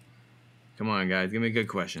 Come on, guys. Give me a good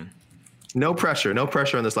question. No pressure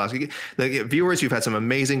on this last week. The viewers, you've had some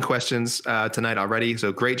amazing questions tonight already.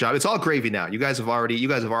 So great job. It's all gravy now. You guys have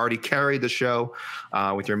already carried the show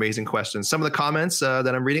with your amazing questions. Some of the comments that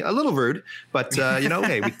I'm reading, a little rude, but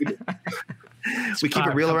hey, we keep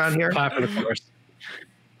it real around here.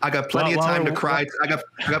 I got plenty of time to cry. I got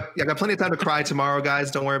plenty of time to cry tomorrow, guys.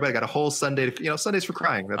 Don't worry about it. I got a whole Sunday. Sundays for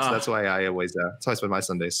crying. That's why I always. That's how I spend my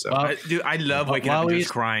Sundays. So, dude, I love waking up and just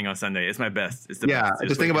crying on Sunday. It's my best. It's the best.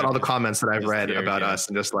 Just think about all the comments that I've read about us,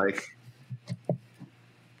 and just like.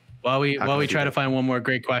 While we try to find one more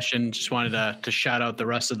great question, just wanted to shout out the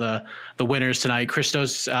rest of the winners tonight.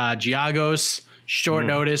 Christos Giagos, short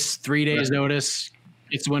notice, 3 days notice.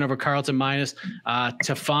 It's the win over Carlton Minus.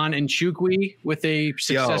 Tafon Nchukwi with a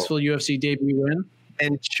successful UFC debut win.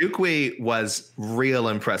 And Nchukwi was real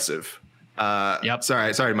impressive. Yep.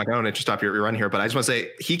 Sorry, Mike. I don't want to stop your run here, but I just want to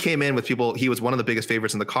say he came in with people. He was one of the biggest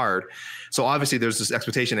favorites in the card. So obviously there's this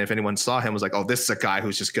expectation. If anyone saw him, was like, oh, this is a guy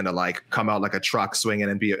who's just gonna like come out like a truck swinging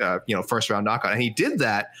and be a first round knockout. And he did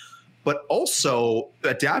that, but also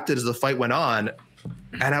adapted as the fight went on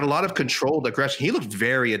and had a lot of controlled aggression. He looked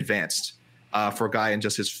very advanced. for a guy in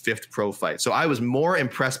just his 5th pro fight. So I was more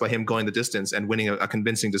impressed by him going the distance and winning a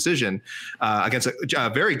convincing decision against a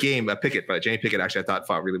very game Pickett. But Jamie Pickett actually I thought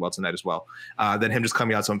fought really well tonight as well. Than him just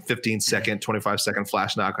coming out some 15-second, 25-second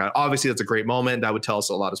flash knockout. Obviously, that's a great moment. That would tell us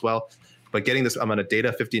a lot as well. But getting this amount of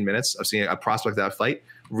data, 15 minutes of seeing a prospect of that fight,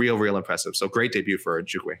 real impressive. So great debut for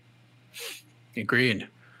Njukwe. Agreed.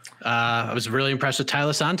 I was really impressed with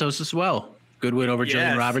Tyler Santos as well. Good win over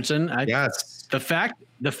Jillian Robertson. Yes. The fact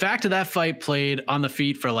that fight played on the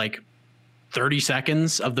feet for like 30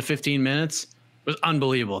 seconds of the 15 minutes was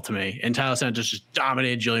unbelievable to me. And Tyler Santos just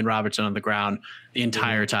dominated Jillian Robertson on the ground the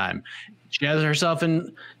entire time. She has herself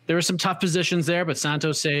in, there were some tough positions there, but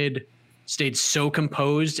Santos stayed so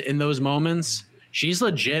composed in those moments. She's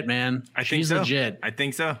legit, man. She's legit. I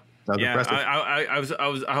think so. Yeah, I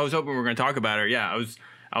was hoping we were going to talk about her. Yeah,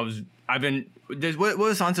 what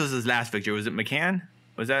was Santos' last victory? Was it McCann?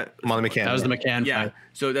 Was that Molly McCann? That was the McCann fight.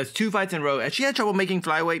 So that's 2 fights in a row. Has she had trouble making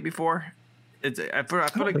flyweight before? I feel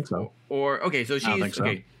like think so. Or okay, so she's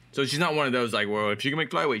okay. So she's not one of those like, well, if she can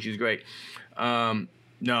make flyweight, she's great.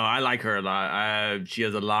 No, I like her a lot. She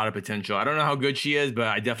has a lot of potential. I don't know how good she is, but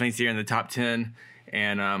I definitely see her in the top 10.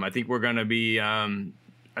 And I think we're gonna be.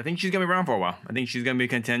 I think she's gonna be around for a while. I think she's gonna be a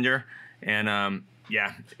contender. And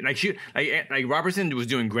like Robertson was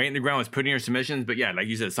doing great in the ground, was putting her submissions. But yeah, like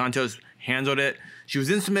you said, Santos handled it. She was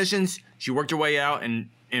in submissions. She worked her way out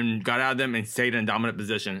and got out of them and stayed in a dominant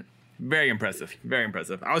position. Very impressive. Very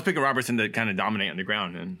impressive. I was picking Robertson to kind of dominate on the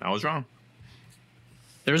ground, and I was wrong.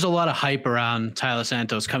 There's a lot of hype around Tyler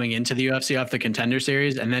Santos coming into the UFC off the Contender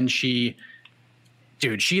Series, and then she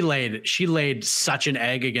laid such an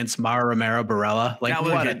egg against Mara Romero Barella. Like,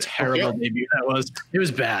 what a terrible debut that was. It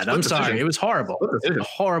was bad. I'm sorry. It was horrible. It was a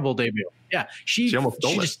horrible debut. Yeah, she almost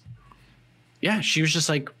stole it. Yeah, she was just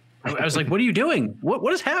like, I was like, what are you doing?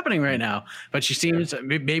 What is happening right now? But she seems,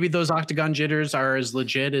 maybe those octagon jitters are as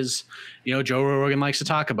legit as, Joe Rogan likes to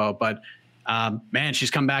talk about. But man,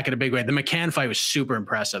 she's come back in a big way. The McCann fight was super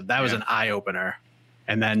impressive. That was an eye opener.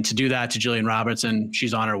 And then to do that to Jillian Robertson,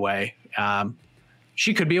 she's on her way.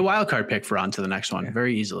 She could be a wild card pick for on to the next one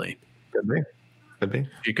very easily. Could be.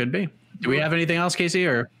 She could be. Do we have anything else, Casey?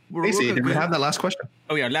 Or Casey, did we have that last question?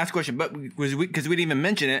 Oh yeah, last question. But because we didn't even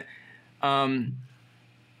mention it,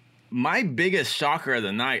 my biggest shocker of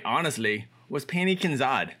the night, honestly, was Pannie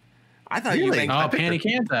Kianzad. I thought Eubanks. Oh, Pannie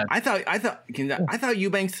Kianzad. I thought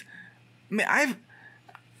Eubanks. I mean,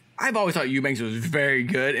 I've always thought Eubanks was very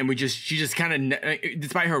good, and she just kind of,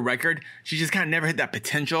 despite her record, she just kind of never hit that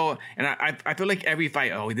potential. And I feel like every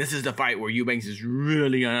fight, this is the fight where Eubanks is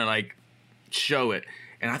really gonna like show it.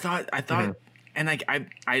 And I thought, and like I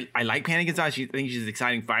like Pannie Kianzad. I think she's an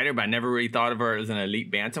exciting fighter, but I never really thought of her as an elite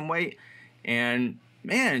bantamweight. And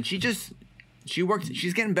man, she works.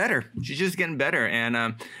 She's getting better. She's just getting better. And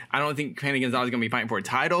I don't think Pannie Kianzad is gonna be fighting for a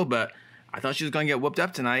title, but I thought she was gonna get whooped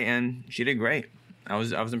up tonight, and she did great. I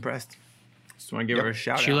was impressed. Just want to give her a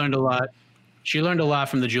shout out. She learned a lot. She learned a lot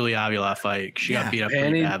from the Julia Avila fight. She got beat up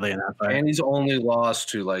pretty badly in that fight. Pannie's only lost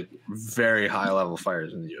to like very high level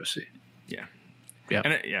fighters in the UFC. Yeah. Yeah.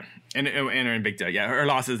 And her in big time. Yeah. Her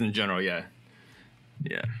losses in general. Yeah.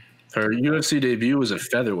 Yeah. Her UFC debut was a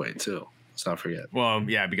featherweight too. Let's not forget. Well,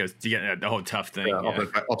 yeah, because to get the whole tough thing. Yeah.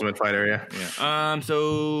 Ultimate Fighter. Yeah.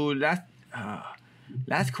 So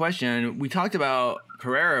last question. We talked about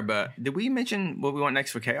Pereira, but did we mention what we want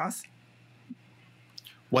next for Chaos?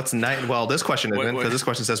 What's nice? Well, this question isn't, because this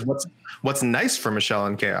question says what's nice for Michelle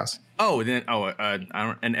in Chaos.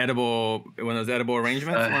 An edible, one of those edible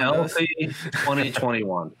arrangements. A healthy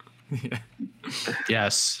 2021.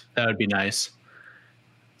 Yes, that would be nice.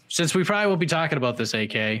 Since we probably won't be talking about this,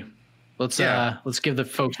 AK, let's give the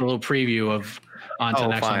folks a little preview of on to the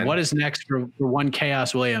next one. What is next for one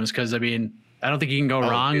Chaos Williams? Because I mean, I don't think you can go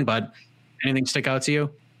wrong, but anything stick out to you?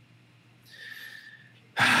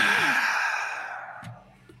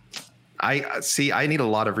 I need a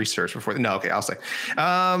lot of research before. No, okay, I'll say.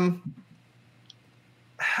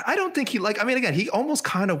 I don't think again, he almost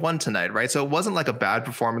kind of won tonight, right? So it wasn't like a bad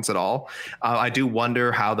performance at all. I do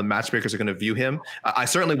wonder how the matchmakers are going to view him. I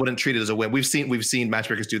certainly wouldn't treat it as a win. We've seen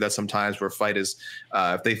matchmakers do that sometimes, where a fight is,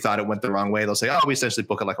 if they thought it went the wrong way, they'll say, we essentially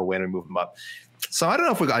book it like a win and move him up. So I don't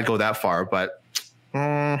know if I'd go that far, but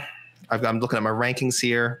I'm looking at my rankings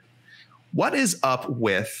here. What is up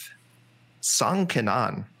with Song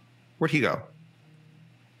Kenan? Where'd he go?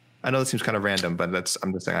 I know this seems kind of random, but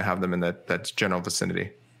I'm just saying I have them in that general vicinity.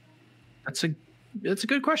 That's a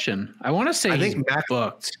good question. I want to say he's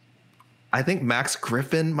booked. I think Max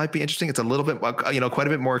Griffin might be interesting. It's a little bit, quite a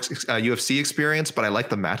bit more UFC experience, but I like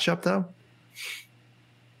the matchup though.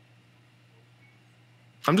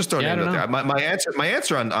 I'm just throwing it out there. My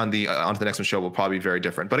answer on the next one show will probably be very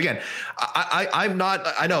different. But again, I'm not.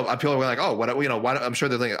 I know people are like, oh, what why? I'm sure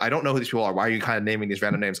they're thinking, I don't know who these people are. Why are you kind of naming these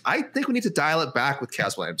random names? I think we need to dial it back with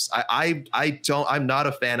Chaos Williams. I'm not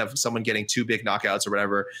a fan of someone getting 2 big knockouts or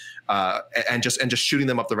whatever, and just shooting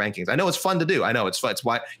them up the rankings. I know it's fun to do. I know it's fun. It's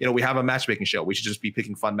why we have a matchmaking show. We should just be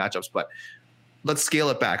picking fun matchups, but. Let's scale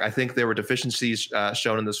it back. I think there were deficiencies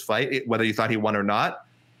shown in this fight, whether you thought he won or not.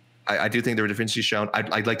 I do think there were deficiencies shown.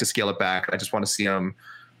 I'd like to scale it back. I just want to see him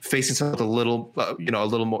facing something a little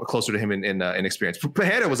more closer to him in experience.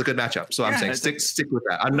 Pereira was a good matchup, so I'm saying stick with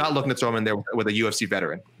that. I'm not looking to throw him in there with a UFC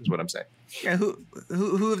veteran. Is what I'm saying. Yeah,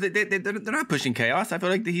 who they're not pushing Chaos. I feel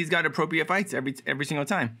like he's got appropriate fights every single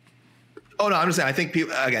time. Oh no, I'm just saying. I think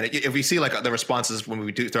people again, if we see like the responses when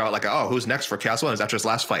we do throw out like, oh, who's next for Chaos Williams after his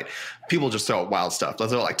last fight, people just throw out wild stuff. They'll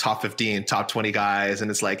throw out like top 15, top 20 guys, and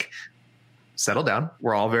it's like, settle down.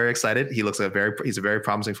 We're all very excited. He's a very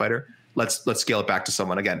promising fighter. Let's scale it back to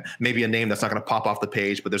someone again. Maybe a name that's not going to pop off the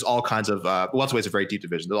page, but there's all kinds of welterweight's a very deep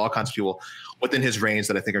division. There's all kinds of people within his range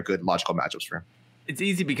that I think are good logical matchups for him. It's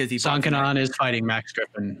easy because Sankanan is fighting Max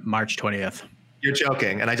Griffin March 20th. You're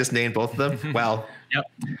joking, and I just named both of them. Well, yep.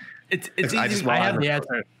 It's easy. I have the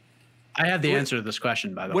answer. I have the answer to this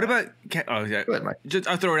question, by the way. What about? Oh, yeah. Go ahead, Mike. Just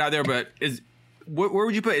I'll throw it out there. But where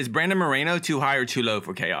would you put? Is Brandon Moreno too high or too low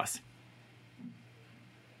for Chaos?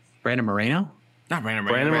 Brandon Moreno? Not Brandon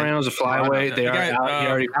Moreno. Brandon Moreno's a flyweight. They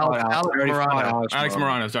already fought Alex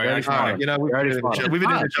Morano. Sorry, Alex Morano. We already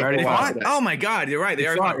fought. Oh my God, you're right. They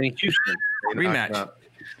already fought in Houston. Rematch.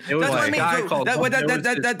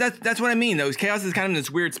 That's what I mean. Those Chaos is kind of in this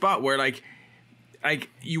weird spot where like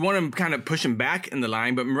you want to kind of push him back in the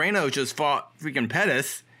line, but Moreno just fought freaking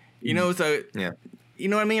Pettis, so yeah, you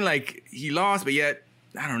know what I mean? Like he lost, but yet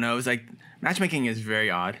I don't know. It's like matchmaking is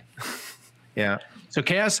very odd. Yeah. So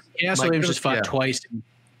Chaos Williams just fought twice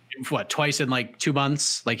in like 2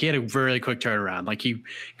 months. Like he had a really quick turnaround. Like he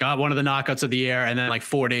got one of the knockouts of the year, and then like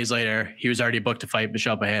 4 days later, he was already booked to fight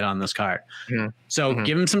Michel Pereira on this card. Mm-hmm. So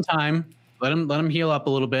give him some time. Let him heal up a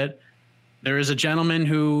little bit. There is a gentleman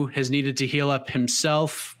who has needed to heal up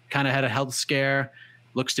himself, kind of had a health scare,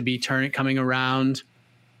 looks to be coming around.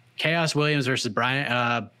 Chaos Williams versus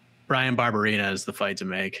Brian Barberena is the fight to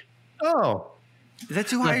make. Oh. Is that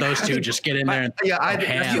too high? Let those two just get in there. That's too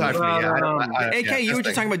high for me. AK, you were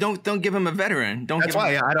just talking about don't give him a veteran. That's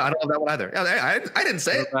why. I don't have that one either. I didn't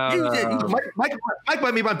say it. You did. Mike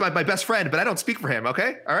might be my best friend, but I don't speak for him.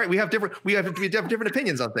 Okay, all right. We have different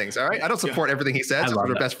opinions on things. All right. I don't support everything he says.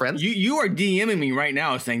 We're best friends. You are DMing me right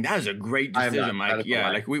now saying that is a great decision, Mike.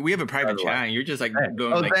 Yeah, like we have a private chat, and you're just like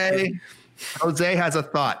going Jose has a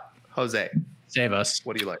thought. Jose, save us.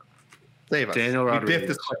 What do you like? Save us. Daniel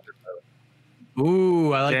Rodriguez.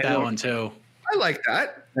 Ooh, I like that one too. I like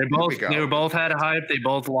that. They both had hype. They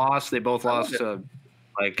both lost. They both lost to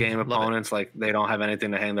like game opponents. Like they don't have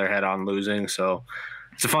anything to hang their head on losing. So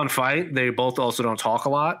it's a fun fight. They both also don't talk a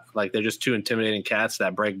lot. Like they're just two intimidating cats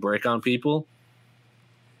that break on people.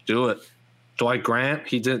 Do it. Dwight Grant.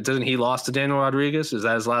 Doesn't he lost to Daniel Rodriguez? Is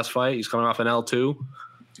that his last fight? He's coming off an L2.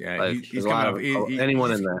 Yeah, like, he's coming off.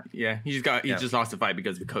 Anyone in there? Yeah, he just lost the fight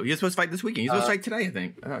because of COVID. He's supposed to fight this weekend. He's supposed to fight today, I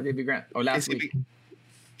think. David Grant. Or last week.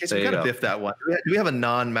 We got to biff that one. Do we have a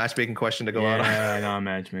non-matchmaking question to go on? Yeah,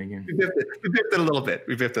 non-matchmaking. We biffed it a little bit.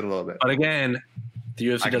 But again, the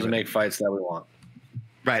UFC doesn't make fights that we want.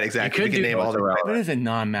 Right, exactly. We can name all the routes. What is a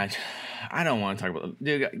non-match? I don't want to talk about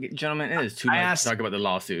it. Gentlemen, it is too much to talk about the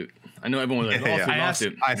lawsuit. I know everyone was like,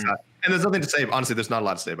 lawsuit. And there's nothing to say. Honestly, there's not a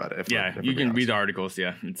lot to say about it. You can read the articles.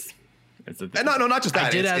 Yeah, it's a thing. And no, not just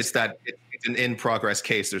that. It's that it's an in-progress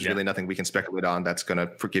case. There's really nothing we can speculate on that's going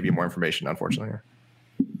to give you more information, unfortunately.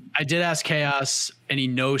 I did ask Chaos, and he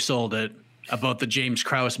no-sold it about the James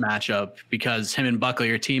Krause matchup because him and Buckley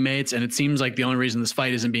are teammates, and it seems like the only reason this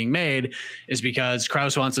fight isn't being made is because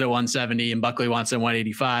Krause wants it at 170 and Buckley wants it at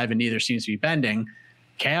 185, and neither seems to be bending.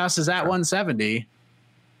 Chaos is at 170.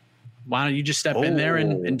 Why don't you just step in there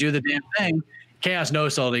and do the damn thing? Chaos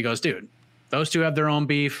no-sold. He goes, dude, those two have their own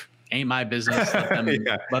beef. Ain't my business. Let them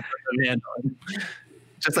handle it.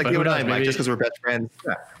 Just like you and I, Mike, just because we're best friends.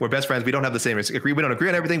 Yeah, we're best friends. We don't have the same agree. We don't agree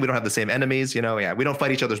on everything. We don't have the same enemies. We don't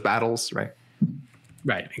fight each other's battles. Right.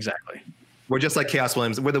 Right. Exactly. We're just like Chaos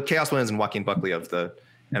Williams. We're the Chaos Williams and Joaquin Buckley of the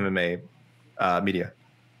MMA media.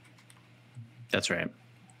 That's right.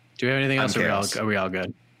 Do we have anything else? Are we all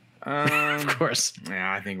good? Of course.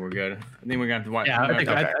 Yeah, I think we're good. I think we're gonna have to watch. Yeah, I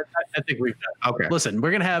think we've done. Okay. Listen,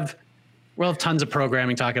 we'll have tons of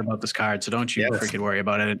programming talking about this card, so don't you freaking worry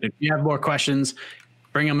about it. If you have more questions,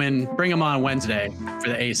 bring them on Wednesday for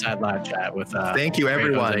the A-Side live chat with. Thank you,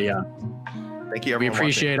 everyone. Thank you, everyone. We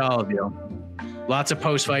appreciate all of you. Lots of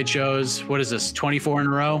post-fight shows. What is this, 24 in a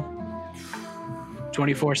row?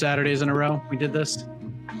 24 Saturdays in a row we did this?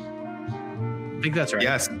 I think that's right.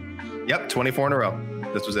 Yes. Yep, 24 in a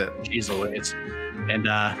row. This was it. Jeez Louise. And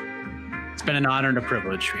it's been an honor and a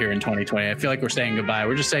privilege here in 2020. I feel like we're saying goodbye.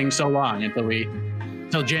 We're just saying so long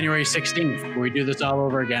until January 16th, where we do this all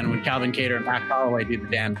over again when Calvin Kattar and Matt Holloway do the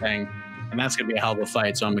damn thing. And that's going to be a hell of a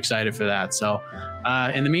fight. So I'm excited for that. So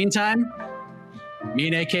in the meantime,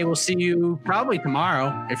 me and AK will see you probably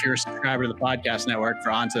tomorrow if you're a subscriber to the podcast network.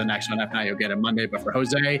 For On to the next one. If not, you'll get it Monday. But for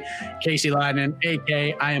Jose, Casey Leiden,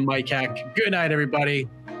 AK, I am Mike Heck. Good night, everybody.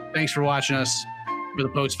 Thanks for watching us for the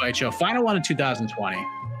post-fight show. Final one in 2020.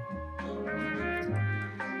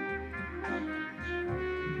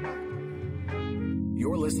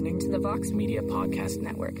 You're listening to the Vox Media Podcast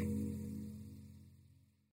Network.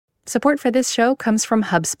 Support for this show comes from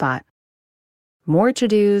HubSpot. More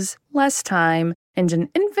to-dos, less time, and an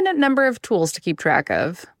infinite number of tools to keep track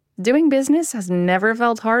of. Doing business has never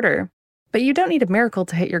felt harder. But you don't need a miracle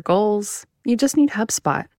to hit your goals. You just need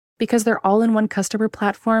HubSpot, because their all-in-one customer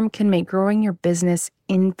platform can make growing your business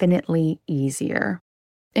infinitely easier.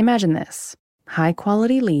 Imagine this: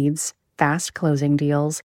 high-quality leads, fast closing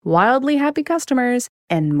deals, wildly happy customers,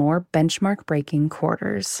 and more benchmark-breaking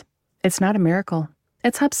quarters. It's not a miracle.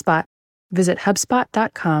 It's HubSpot. Visit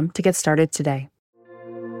HubSpot.com to get started today.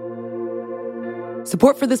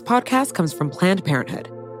 Support for this podcast comes from Planned Parenthood.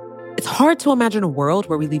 It's hard to imagine a world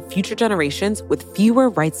where we leave future generations with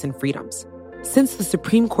fewer rights and freedoms. Since the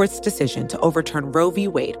Supreme Court's decision to overturn Roe v.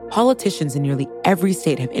 Wade, politicians in nearly every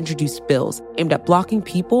state have introduced bills aimed at blocking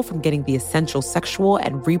people from getting the essential sexual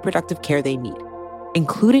and reproductive care they need,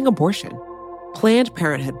 including abortion. Planned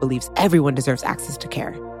Parenthood believes everyone deserves access to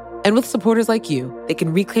care. And with supporters like you, they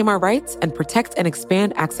can reclaim our rights and protect and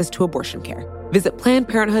expand access to abortion care. Visit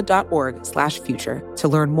PlannedParenthood.org/future to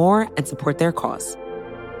learn more and support their cause.